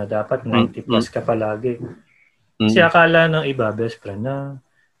coach nyo na dapat 90 plus ka palagi. Kasi akala ng iba, best friend, na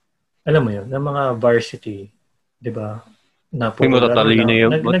alam mo yun, ng mga varsity, di ba? Na puro matatalino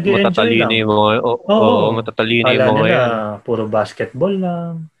yung mga matatalino yung mga yan. Puro basketball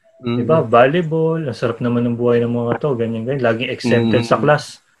lang. Di ba? Volleyball. Ang sarap naman ng buhay ng mga to. Ganyan. Laging exempted sa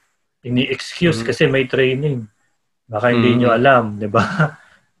class. Ini-excuse kasi may training. Baka hindi nyo alam. Di ba?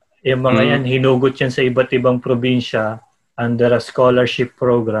 Yung mga yan, hinugot yan sa iba't ibang probinsya under a scholarship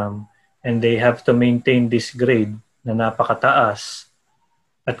program and they have to maintain this grade na napakataas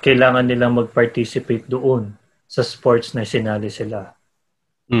at kailangan nilang mag-participate doon sa sports na sinali sila.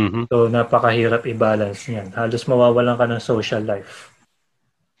 So, napakahirap i-balance niyan. Halos mawawalan ka ng social life.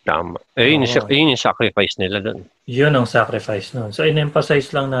 Tama. Yun yung sacrifice nila doon. Yun ang sacrifice nun. So,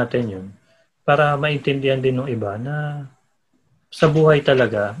 in-emphasize lang natin yun para maintindihan din ng iba na sa buhay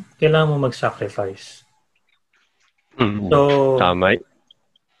talaga, kailangan mo mag-sacrifice. So, tama.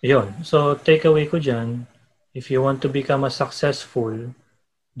 Yun. So, takeaway ko dyan, if you want to become a successful,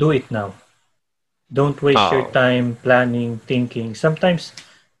 do it now. Don't waste your time planning, thinking. Sometimes,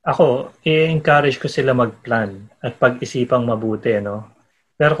 ako, i-encourage ko sila mag-plan at pag-isipang mabuti, no?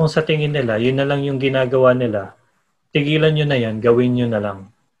 Pero kung sa tingin nila, yun na lang yung ginagawa nila, tigilan nyo na yan, gawin nyo na lang.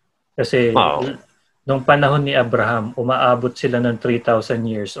 Kasi, nung panahon ni Abraham, umaabot sila ng 3,000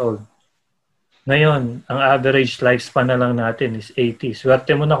 years old. Ngayon, ang average lifespan na lang natin is 80.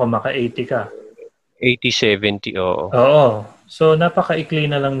 Swerte mo na kung maka-80 ka. 80, 70, oo. Oo. So, napaka-ikli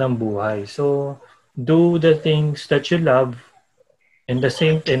na lang ng buhay. So, do the things that you love and at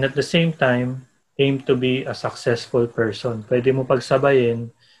the same time, aim to be a successful person. Pwede mo pagsabayin.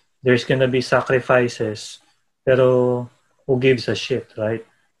 There's gonna be sacrifices. Pero, who gives a shit, right?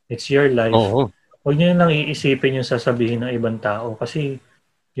 It's your life. Huwag nyo lang iisipin yung sasabihin ng ibang tao kasi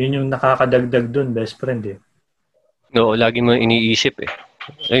yun yung nakakadagdag dun, best friend eh. Oo, lagi mo iniisip eh.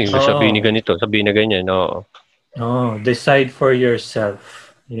 Ay, sabihin ni ganito, sabihin na ganyan. Decide for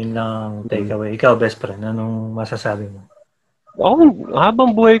yourself. Yun lang takeaway. Ikaw, best friend, anong masasabi mo?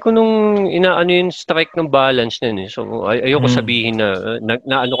 Habang buhay ko nung inaano yung strike ng balance na eh. So, ayoko sabihin na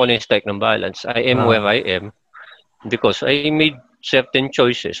ano ko na yung strike ng balance. I am where I am because I made certain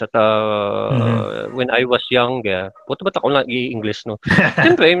choices at when I was younger, ba't ako lang i-English, no?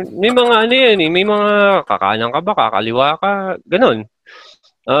 Siyempre, may mga ano yan eh, may mga kakanan ka ba, kakaliwa ka, ganun.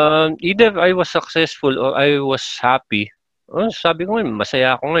 Either I was successful or I was happy. Sabi ko ngayon,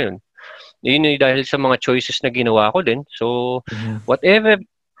 masaya ako ngayon. Yun ay dahil sa mga choices na ginawa ko din. So, whatever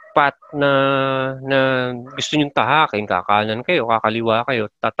path na gusto nyong tahakin, kakanan kayo, kakaliwa kayo,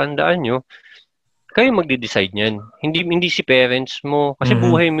 tatandaan nyo, kayo magde-decide niyan. Hindi si parents mo, kasi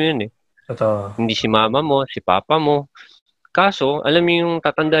buhay mo yun eh. Totoo. Hindi si mama mo, si papa mo. Kaso, alam mo yung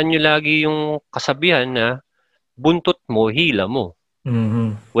tatandaan nyo lagi yung kasabihan na buntot mo, hila mo.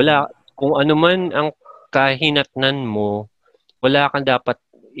 Wala, kung ano man ang kahinatnan mo, wala kang dapat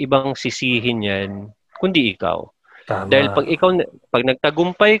ibang sisihin yan, kundi ikaw. Tama. Dahil pag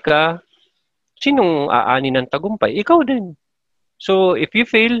nagtagumpay ka, sinong aani ng tagumpay? Ikaw din. So, if you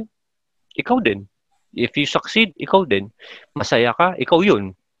fail, ikaw din. If you succeed, ikaw din. Masaya ka, ikaw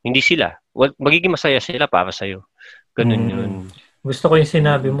yun. Hindi sila. Magiging masaya sila para sa'yo. Ganun yun. Gusto ko yung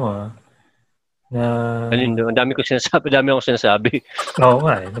sinabi mo, na... Ang dami akong sinasabi. Oo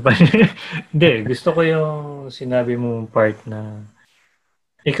nga eh. Hindi, gusto ko yung sinabi mo part na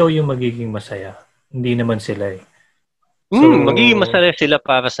ikaw yung magiging masaya. Hindi naman sila eh. So, magiging masaya sila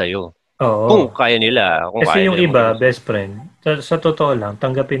para sa'yo. Oo. Kung kaya nila. Kasi yung iba, best friend, sa totoo lang,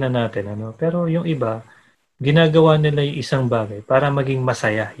 tanggapin na natin. Pero yung iba, ginagawa nila yung isang bagay para maging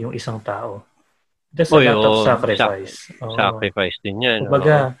masaya yung isang tao. That's a lot of sacrifice. Sacrifice din yan.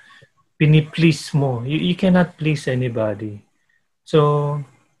 Kumbaga, piniplease mo. You cannot please anybody. So,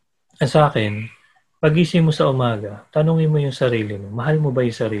 sa akin, pagising mo sa umaga, tanungin mo yung sarili mo. Mahal mo ba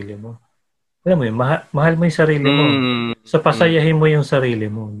yung sarili mo? Alam mo yun, mahal mo yung sarili mo. So, pasayahin mo yung sarili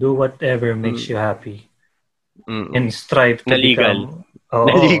mo. Do whatever makes you happy. And strive to become...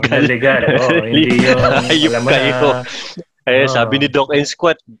 Naligal. Hindi yung... Hayop kayo. Sabi ni Doc and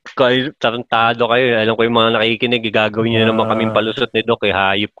Squat, tarantado kayo. Alam ko yung mga nakikinig, gagawin niyo naman kaming palusot ni Doc.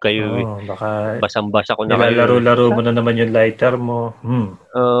 Hayop kayo. Baka basang-basa ko na kayo. Nilalaro-laro mo na naman yung lighter mo.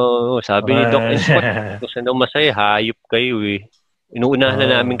 Sabi ni Doc and Squat, kung saan masaya, hayop kayo eh. Inuunahan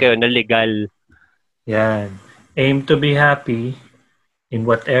na namin kayo na legal. Yan. Aim to be happy in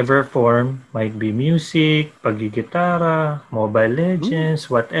whatever form. Might be music, pagigitara, Mobile Legends,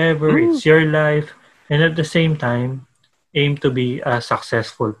 whatever. It's your life. And at the same time, aim to be a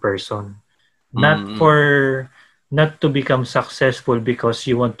successful person. Not to become successful because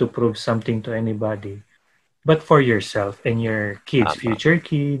you want to prove something to anybody, but for yourself and your kids, future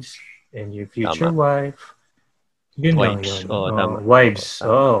kids, and your future wife. Yun lang yun. Wives.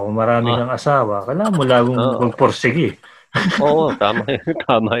 Kung marami kang asawa, kailangan mo lagong magporsige.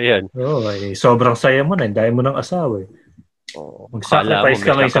 Tama yan. Sobrang saya mo na, dahil mo ng asawa. Mag-sacrifice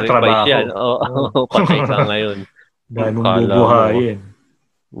ka ngayon sa trabaho. Patay ka ngayon. Dahil mong bubuhayin.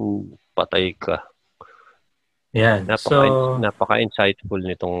 Patay ka. Yan. Napaka-insightful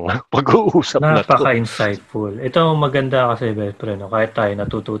nitong pag-uusap na to. Napaka-insightful. Ito maganda kasi, best friend, kahit tayo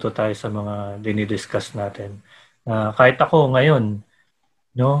natututo tayo sa mga dinidiscuss natin. Kahit ako ngayon,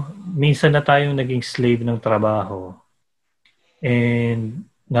 minsan na tayong naging slave ng trabaho. And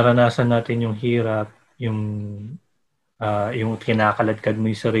naranasan natin yung hirap, yung kinakaladkad mo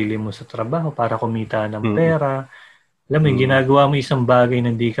yung sarili mo sa trabaho para kumita ng pera. Alam mo, ginagawa mo isang bagay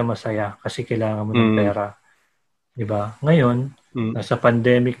na hindi ka masaya kasi kailangan mo ng pera. Diba? Ngayon, nasa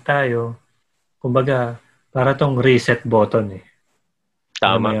pandemic tayo, kumbaga, para tong reset button eh.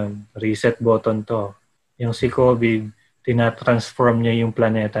 Tama. Yun? Reset button to. Yung si COVID, tinatransform niya yung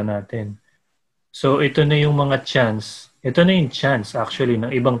planeta natin. So, ito na yung mga chance. Ito na yung chance actually ng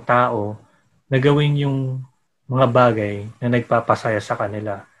ibang tao na gawin yung mga bagay na nagpapasaya sa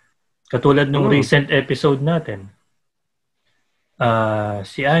kanila. Katulad nung recent episode natin.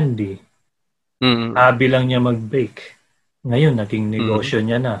 Si Andy, hobby lang niya mag-bake. Ngayon, naging negosyo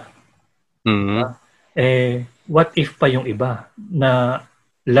niya na. What if pa yung iba na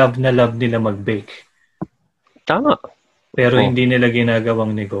love nila mag-bake? Tama. Pero hindi nila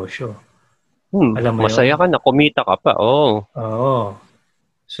ginagawang negosyo. Alam mo masaya ka na, kumita ka pa. Oo.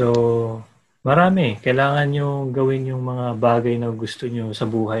 So, marami. Kailangan nyo gawin yung mga bagay na gusto nyo sa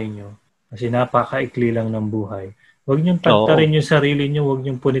buhay nyo. Kasi napakaikli lang ng buhay. Huwag nyo tagtarin yung sarili nyo. Huwag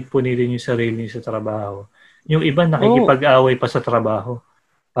nyo punit-punitin yung sarili nyo sa trabaho. Yung iba nakikipag-away pa sa trabaho.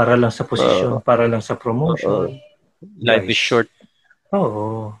 Para lang sa posisyon, para lang sa promotion. Life is short.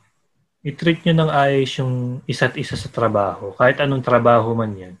 Oo. I-treat nyo ng ayos yung isa't isa sa trabaho. Kahit anong trabaho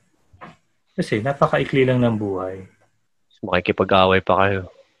man yan. Kasi napakaikli lang ng buhay. Makikipag-away pa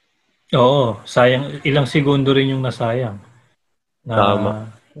kayo. Oo. Sayang, ilang segundo rin yung nasayang. Tama.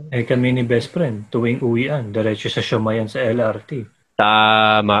 Kami ni best friend, tuwing uwian, diretso sa Shumayan sa LRT.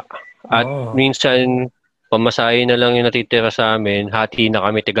 Tama. At minsan, pamasahe na lang yung natitira sa amin, hati na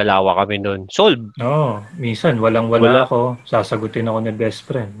kami, tigalawa kami doon. Solve! Minsan, walang-wala ako, sasagutin ako ni best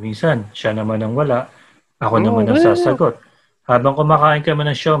friend. Minsan, siya naman ang wala, ako naman ang sasagot. Habang kumakain kami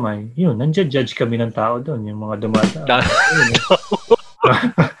ng siomai, yun, nandiyan-judge kami ng tao doon, yung mga dumadaan.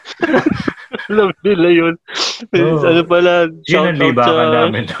 Alam nila yun. Ano pala, shoutout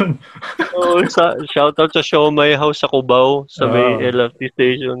namin doon. Shoutout sa Siomai House sa Cubao, sa may LRT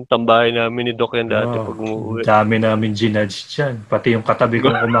station. Tambahay namin ni Doc yan dati pag umuwi. Dami namin ginudge dyan. Pati yung katabi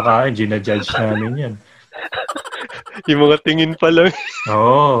kong kumakain, ginudge namin yan. Yung mga tingin pa lang.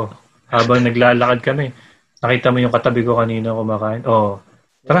 Habang naglalakad kami. Nakita mo yung katabi ko kanina kumakain?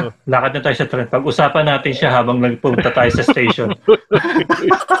 Tara, lakad na tayo sa trend. Pag-usapan natin siya habang nagpunta tayo sa station.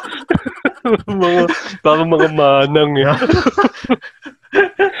 Parang mga manang eh.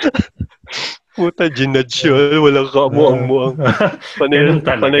 Puta, ginudge yun. Walang kaamuang-muang.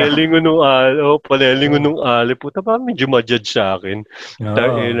 Panayalingon nung ali. Puta, parang medyo ma-judge sa akin.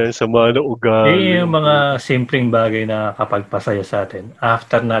 Dahil sa mga ugali. Yung mga simpleng bagay na kapagpasaya sa atin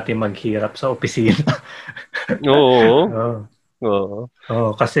after natin maghirap sa opisina.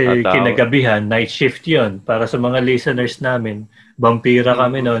 Kasi kinagabihan, night shift yon. Para sa mga listeners namin, vampira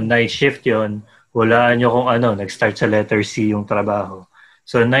kami noon, night shift yon. Hulaan nyo kung nag-start sa letter C yung trabaho.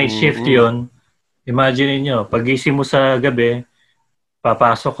 So night shift yon. Imagine niyo, pagising mo sa gabi,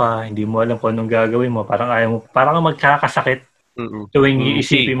 papasok ka, hindi mo alam kung anong gagawin mo, parang magkakasakit tuwing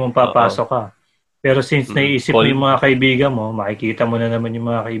iisipin mong papasok ka. Pero since naiisip mo yung mga kaibigan mo, makikita mo na naman yung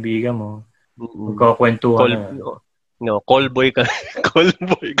mga kaibigan mo, magkakwentuhan na. Callboy ka.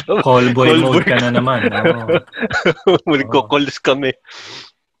 Callboy mode ka na naman. Magko-calls kami.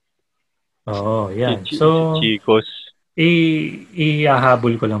 Yan. So, Chicos.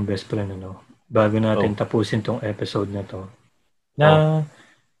 Ihahabol ko lang best friend, bago natin tapusin tong episode na to.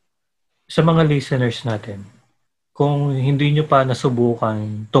 Sa mga listeners natin, kung hindi nyo pa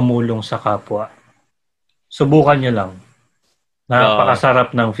nasubukan tumulong sa kapwa, subukan nyo lang.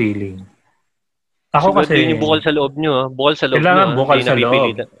 Napakasarap ng feeling. Ako kasi hindi bukal sa loob nyo. Bukal sa loob kailangan nyo. Bukal sa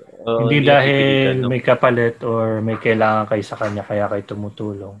loob. Hindi dahil may kapalit or may kailangan kayo sa kanya kaya kayo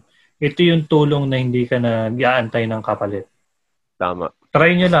tumutulong. Ito yung tulong na hindi ka nag-aantay ng kapalit. Tama.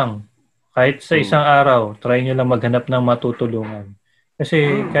 Try nyo lang. Kahit sa isang araw, try nyo lang maghanap ng matutulungan.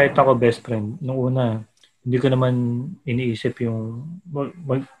 Kasi kahit ako best friend, nung una, hindi ko naman iniisip yung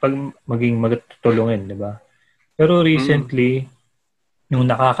maging magtutulungin, di ba? Pero recently, nung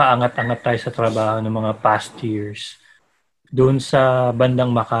nakakaangat-angat tayo sa trabaho ng mga past years, doon sa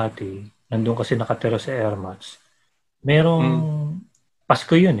bandang Makati, nandun kasi nakatira sa Airmats, merong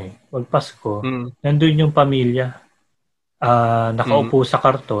Pasko yun eh. Wag Pasko. Nandun yung pamilya. Nakaupo sa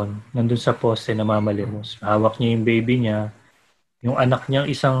karton, nandun sa poste, namamalimos. Hawak niya yung baby niya. Yung anak niya,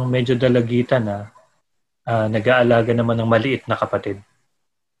 isang medyo dalagitan na nag-aalaga naman ng maliit na kapatid.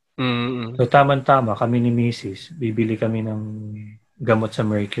 So, tama-tama, kami ni Mrs. Bibili kami ng gamot sa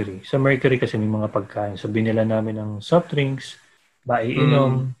Mercury. Sa Mercury kasi may mga pagkain. So, binila namin ng soft drinks,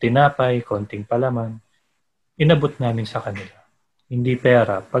 inom, tinapay, konting palaman. Inabot namin sa kanila. Hindi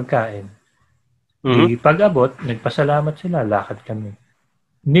pera, pagkain. Pag-abot, nagpasalamat sila, lakad kami.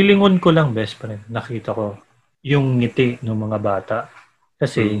 Nilingon ko lang, best friend, nakita ko yung ngiti ng mga bata.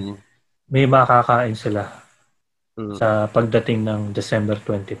 Kasi may makakain sila sa pagdating ng December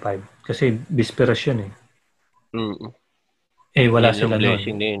 25. Kasi bisperas yun eh. Wala sila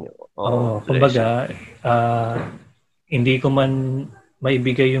nun. Kumbaga, hindi ko man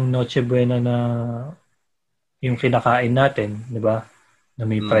maibigay yung Noche Buena na yung kinakain natin, di ba? Na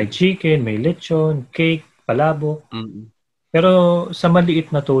may fried chicken, may lechon, cake, palabok. Pero sa maliit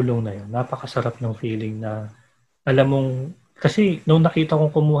na tulong na yun, napakasarap ng feeling na alam mong, kasi nung nakita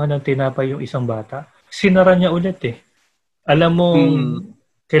kong kumuha ng tinapay yung isang bata, sinara niya ulit eh. Alam mong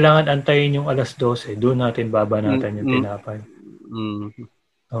kailangan antayin yung 12:00, doon natin babanatan yung tinapay.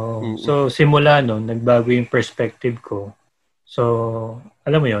 So simula nun, nagbago yung perspective ko. So,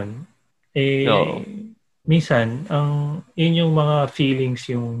 alam mo yun, minsan, yun yung mga feelings,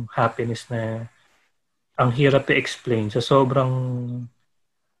 yung happiness na ang hirap i-explain. So, sobrang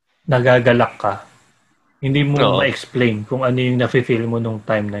nagagalak ka. Hindi mo ma-explain kung ano yung nafe-feel mo nung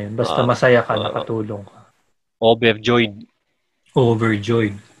time na yun. Basta masaya ka, nakatulong ka. Overjoyed.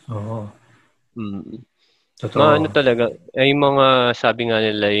 Oo. Totoo. Ano talaga, yung mga, sabi nga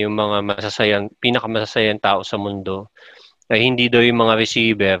nila, yung mga pinakamasasayang tao sa mundo, ay hindi daw yung mga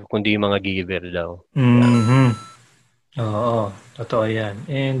receiver, kundi yung mga giver daw. Oo, totoo yan.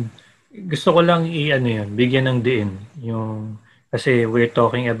 And gusto ko lang bigyan ng diin. Kasi we're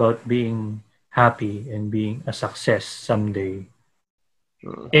talking about being happy and being a success someday.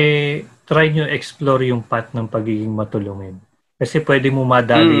 Try nyo explore yung path ng pagiging matulungin. Kasi pwede mo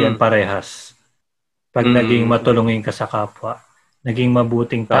madali yan parehas. Pag naging matulungin ka sa kapwa, naging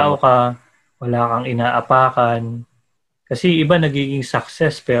mabuting tao ka, wala kang inaapakan. Kasi iba nagiging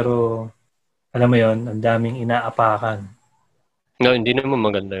success pero alam mo yon, ang daming inaapakan. No, hindi naman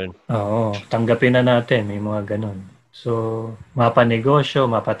maganda yun. Oo, tanggapin na natin, may mga ganun. So, mapanegosyo,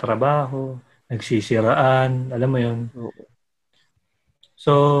 mapatrabaho, nagsisiraan, alam mo yon.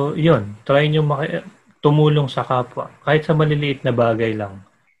 So, yun, try nyo tumulong sa kapwa. Kahit sa maliliit na bagay lang.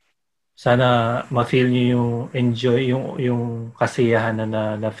 Sana ma-feel nyo yung enjoy, yung kasiyahan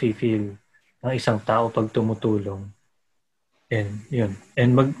na na-feel ng isang tao pag tumutulong. And yun.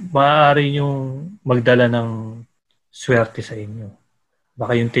 And maaari yung magdala ng swerte sa inyo.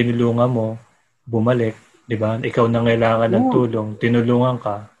 Baka yung tinulungan mo, bumalik, di ba? Ikaw na kailangan ng tulong, tinulungan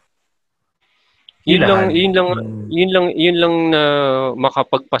ka. Yun lang na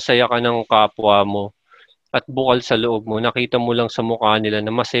makapagpasaya ka ng kapwa mo at bukal sa loob mo. Nakita mo lang sa mukha nila na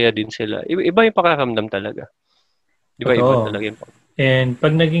masaya din sila. Iba yung pakiramdam talaga. Di ba? Iba talaga yung And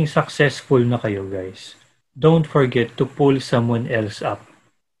pag naging successful na kayo, guys, don't forget to pull someone else up.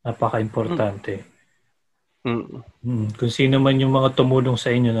 Napaka-importante. Kung sino man yung mga tumulong sa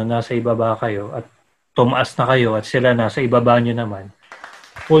inyo na nasa ibaba kayo at tumaas na kayo at sila nasa ibaba nyo naman,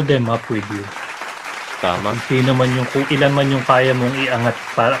 pull them up with you. Tama. Kung ilan man yung kaya mong iangat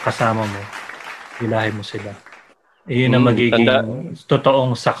para kasama mo, ilahin mo sila. Iyon ang magiging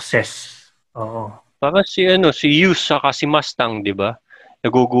totoong success. Oo. Para si Yus saka si Mustang, di ba?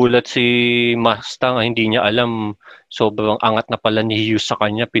 Nagugulat si Mustang, hindi niya alam sobrang angat na pala ni Yus sa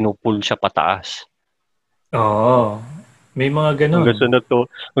kanya, pinupul siya pataas. Oo. May mga ganun.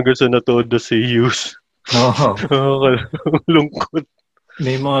 Hanggang sa natodo si Yus. Oo. Lungkot.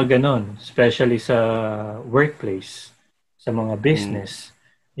 May mga ganon, especially sa workplace, sa mga business.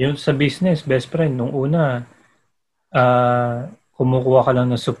 Yung sa business, best friend, nung una, kumukuha ka lang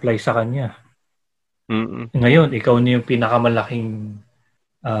ng supply sa kanya. Ngayon, ikaw na yung pinakamalaking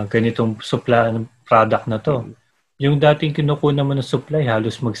ganitong supply ng product na to. Yung dating kinukuha mo ng supply,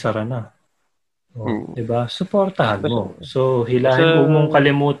 halos magsara na. Diba? Suportahan mo. So, hilahin mo mong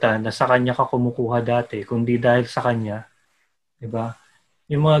kalimutan na sa kanya ka kumukuha dati, kundi dahil sa kanya, diba?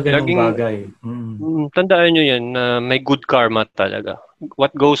 Yung mga ganung bagay. Tandaan nyo yan na may good karma talaga.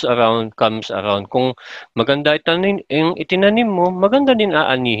 What goes around comes around. Kung maganda yung itinanim mo, maganda din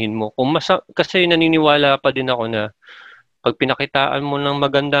aanihin mo. Kasi naniniwala pa din ako na pag pinakitaan mo ng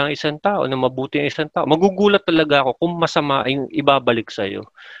maganda ang isang tao, na mabuti ang isang tao, magugulat talaga ako kung masama yung ibabalik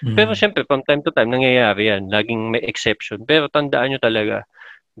sa'yo. Pero syempre, from time to time, nangyayari yan. Laging may exception. Pero tandaan nyo talaga,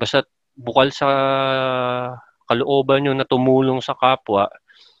 basta bukal sa kalooban nyo na tumulong sa kapwa,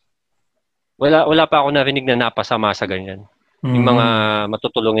 wala pa ako narinig na napasama sa ganyan. Yung mga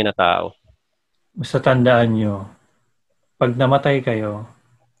matutulungin na tao. Basta tandaan nyo, pag namatay kayo,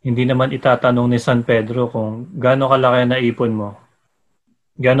 hindi naman itatanong ni San Pedro kung gaano kalaki na ipon mo.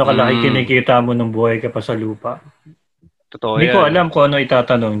 Gaano kalaki kinikita mo nung buhay ka pa sa lupa. Totoo hindi ko alam kung ano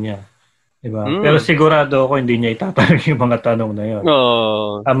itatanong niya. Diba? Pero sigurado ako hindi niya itatanong yung mga tanong na yun.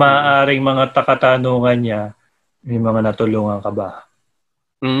 Ang maaaring mga takatanungan niya, may mga natulungan ka ba?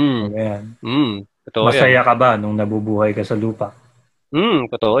 Ayan. Masaya ka ba nung nabubuhay ka sa lupa?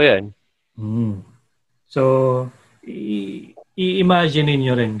 Totoo yan. So, i-imagine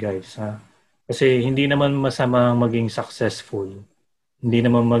niyo rin, guys. Ha? Kasi hindi naman masama maging successful. Hindi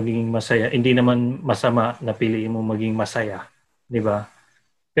naman maging masaya. Hindi naman masama na piliin mo maging masaya. Di ba?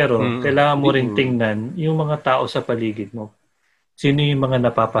 Pero, kailangan mo rin tingnan yung mga tao sa paligid mo. Sino yung mga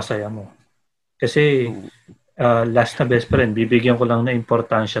napapasaya mo? Kasi, last na best friend, bibigyan ko lang na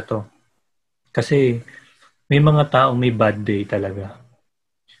importansya to. Kasi may mga taong may bad day talaga.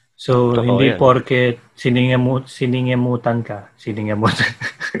 So, hindi porket siningamutan ka.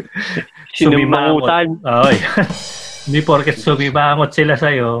 Sinimangutan. Hindi porket sumimangot sila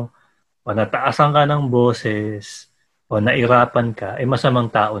sa'yo, o nataasan ka ng boses, o nairapan ka, masamang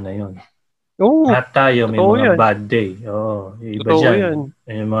tao na yun. Lahat tayo may mga bad day. Iba dyan.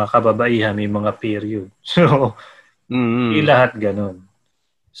 May mga kababaihan, may mga period. So, lahat ganun.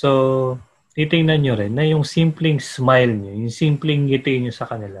 So, titingnan nyo rin na yung simpleng smile nyo, yung simpleng ngiti nyo sa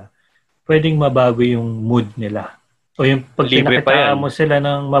kanila, pwedeng mabago yung mood nila. O yung pag pinakitaan mo sila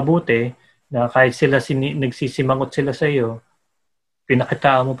ng mabuti, na kahit sila nagsisimangot sila sa iyo,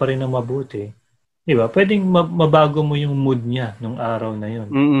 pinakitaan mo pa rin ng mabuti. Di ba? Pwedeng mabago mo yung mood niya nung araw na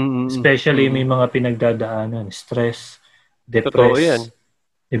yun. Especially may mga pinagdadaanan, stress, depress. Totoo yan.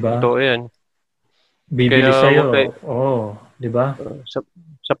 Di ba? Totoo yan. Bibili sa'yo. Di ba?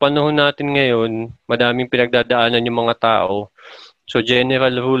 Sa panahon natin ngayon, madaming pinagdadaanan yung mga tao. So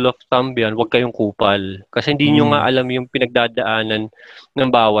general rule of thumb yan, huwag kayong kupal. Kasi hindi nyo nga alam yung pinagdadaanan ng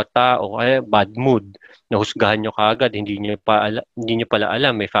bawat tao. Kaya bad mood. Nahusgahan nyo kaagad. Hindi nyo pala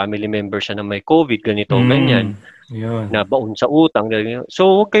alam. May family member siya na may COVID, ganito, ganyan. Yun. nabaon sa utang.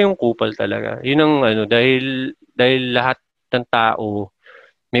 So, huwag kayong kupal talaga. Yun ang dahil lahat ng tao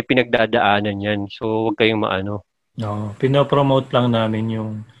may pinagdadaanan yan. So, huwag kayong maano. No, pinopromote lang namin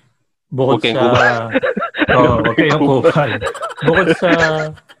yung bukod Huwag kayong sa kupal. huwag kayong kupal. Bukod sa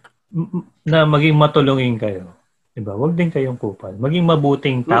na maging matulungin kayo. Diba? Huwag din kayong kupal. Maging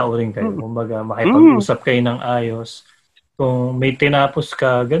mabuting tao rin kayo. Kumbaga, makipag-usap kayo ng ayos. Kung may tinapos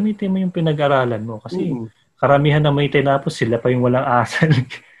ka, gamitin mo yung pinag-aralan mo. Kasi karamihan na may tinapos, sila pa yung walang asal.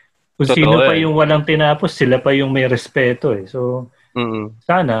 Kung Totoo sino pa yan. yung walang tinapos, sila pa yung may respeto eh. So,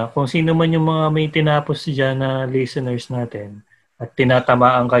 sana, kung sino man yung mga may tinapos dyan na listeners natin at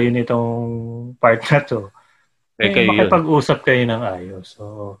tinatamaan kayo nitong part na to, makipag-usap kayo ng ayos.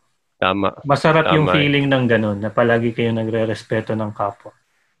 So, tama. Masarap Tama. yung feeling ng ganun na palagi kayo nagre-respeto ng kapwa.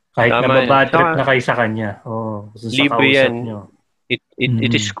 Kahit nababadtrip na kayo sa kanya. Libre yan. Nyo.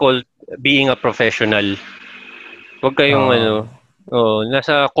 It is called being a professional. Huwag kayong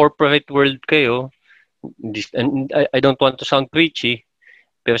nasa corporate world kayo. I don't want to sound preachy,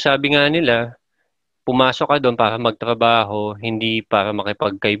 pero sabi nga nila, pumasok ka doon para magtrabaho, hindi para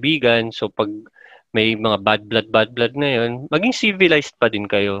makipagkaibigan. So pag may mga bad blood na yun, maging civilized pa din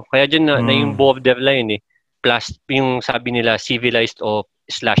kayo. Kaya dyan na yung borderline eh. Yung sabi nila, civilized o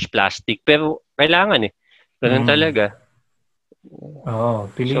 /plastic. Pero kailangan eh. Ganun talaga.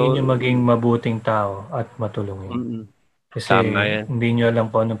 Piliin nyo maging mabuting tao at matulungin. Kasi hindi nyo alam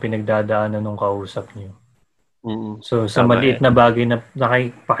kung anong pinagdadaanan ng kausap nyo. So sa maliit na bagay na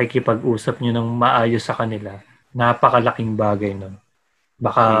pakikipag-usap nyo ng maayos sa kanila, napakalaking bagay nun.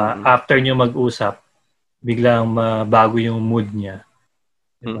 Baka after nyo mag-usap, biglang mabago yung mood niya.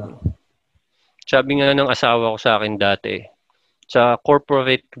 Diba? Sabi nga ng asawa ko sa akin dati, sa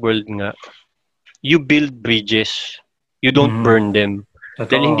corporate world nga, you build bridges, you don't burn them.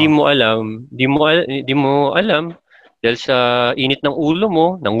 Dahil hindi mo alam, dahil sa init ng ulo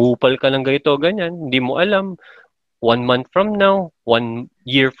mo, nangupal ka ng ganito, ganyan, hindi mo alam, 1 month from now, 1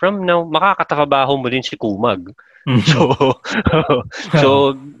 year from now, makakatrabaho mo din si Kumag.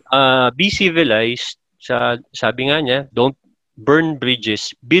 So be civilized. Sabi nga niya, don't burn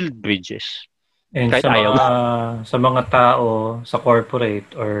bridges, build bridges. And sa mga tao sa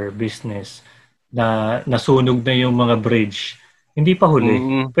corporate or business na nasunog na yung mga bridge, hindi pa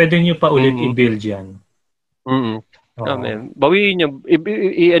huli. Pwede nyo pa ulit i-build yan. Bawiin nyo,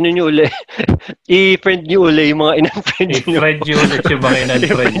 i-ano nyo uli, i-friend nyo uli yung mga in-unfriend nyo. I-friend nyo ulit yung mga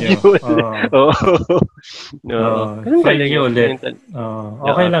in-unfriend nyo. Friend nyo ulit.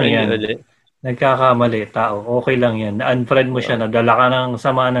 Okay lang yan. Nagkakamali tao. Okay lang yan. Na-unfriend mo siya, nadala ka ng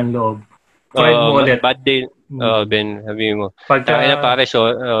sama ng loob. Friend mo ulit. Bad day. Ben, sabi mo. Tangina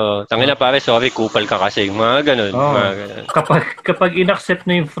pare, sorry, kupal ka kasi. Mga ganun. Kapag in-accept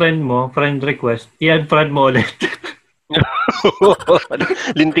na yung friend mo, friend request, i-unfriend mo ulit.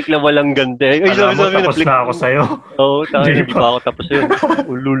 Lintik na walang ganda. Tapos na ako sa'yo. Hindi pa ako tapos yun.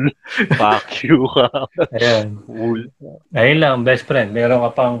 Ulul. Fuck you ka. Ayan. Ayun lang, best friend. Meron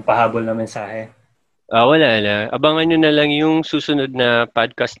ka pang pahabol na mensahe? Wala na. Abangan nyo na lang yung susunod na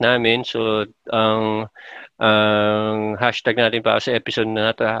podcast namin. So, ang hashtag natin para sa episode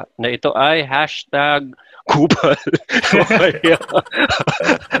na ito ay #kupal.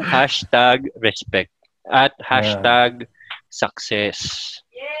 #respect. At #success.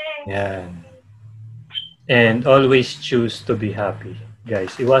 Yan. And always choose to be happy.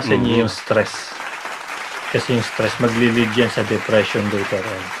 Guys, iwasan niyo yung stress. Kasi yung stress maglilid yan sa depression later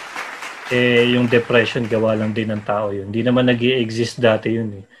on. Yung depression gawa lang din ng tao yun. Hindi naman nag-i-exist dati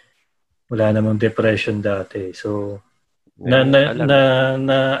yun eh. Wala namang depression dati. So,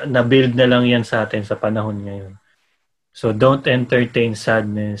 na-build na lang yan sa atin sa panahon ngayon. So, don't entertain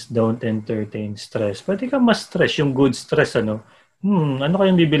sadness. Don't entertain stress. Pwede ka mas-stress. Yung good stress, ano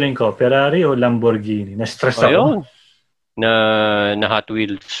kayong bibilin ko? Ferrari o Lamborghini? Na-stress ako. Na Hot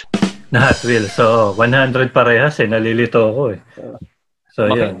Wheels. Na Hot Wheels. So, 100 parehas eh. Nalilito ako eh. So,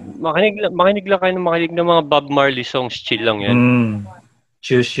 yun. Makinig lang kayo ng mga Bob Marley songs. Chill lang yan.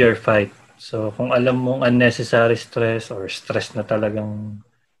 Choose your fight. So, kung alam mong unnecessary stress or stress na talagang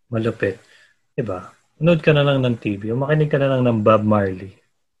malupit, diba? Manood ka na lang ng TV o makinig ka na lang ng Bob Marley.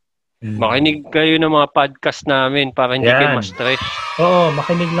 Makinig kayo ng mga podcast namin para hindi kayo ma-stress. Oo,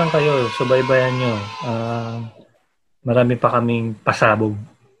 makinig lang kayo. Subaybayan nyo. Marami pa kaming pasabog.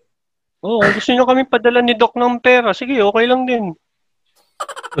 Gusto nyo kami padala ni Doc ng pera. Sige, okay lang din.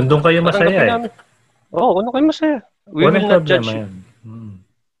 Kung doon kayo masaya kung doon kayo masaya. We will not judge you.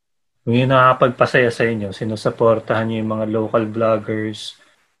 Kung yun nakakapagpasaya sa inyo, sinusuportahan nyo yung mga local vloggers,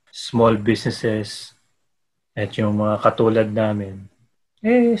 small businesses, at yung mga katulad namin,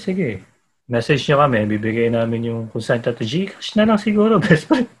 sige. Message nyo kami, bibigay namin yung kung saan tayo. Gcash na lang siguro, best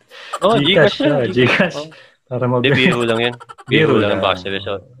friend. Gcash na. Gcash. Para biro lang yan. Biro lang.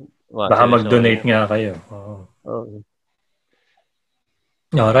 Baka mag-donate nga kayo.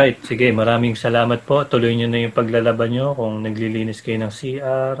 Alright, sige, maraming salamat po. Tuloy nyo na yung paglalaban nyo kung naglilinis kayo ng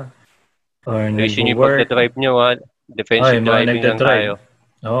CR or nag-work. Yung pagdadrive nyo, defensive driving lang tayo.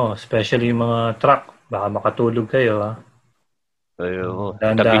 Especially yung mga truck. Baka makatulog kayo, ha?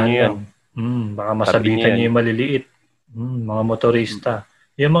 Tabi nyo yan. Baka masabitan nyo yung maliliit. Mga motorista.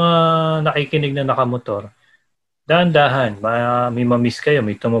 Yung mga nakikinig na nakamotor, dahan-dahan, may mamiss kayo,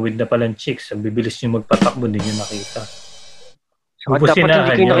 may tumawid na palang chicks, ang bibilis nyo magpatakbo, hindi nyo nakita. Dapat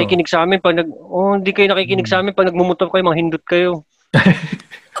hindi kayo nakikinig sa amin pag hindi kayo nakikinig sa amin pag nagmumotor kayo, manghindot kayo.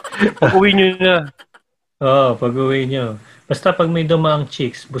 Pag-uwi nyo na. Pag-uwi nyo. Basta pag may dumaang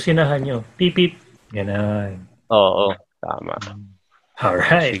chicks, businahan nyo. Pip-pip. Ganun. Oo, tama.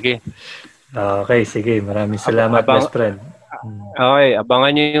 Alright. Sige. Okay, sige. Maraming salamat, best friend. Okay,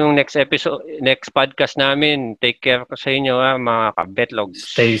 abangan nyo yung next podcast namin. Take care ko sa inyo, mga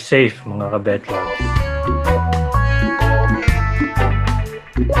kabetlogs. Stay safe, mga kabetlogs.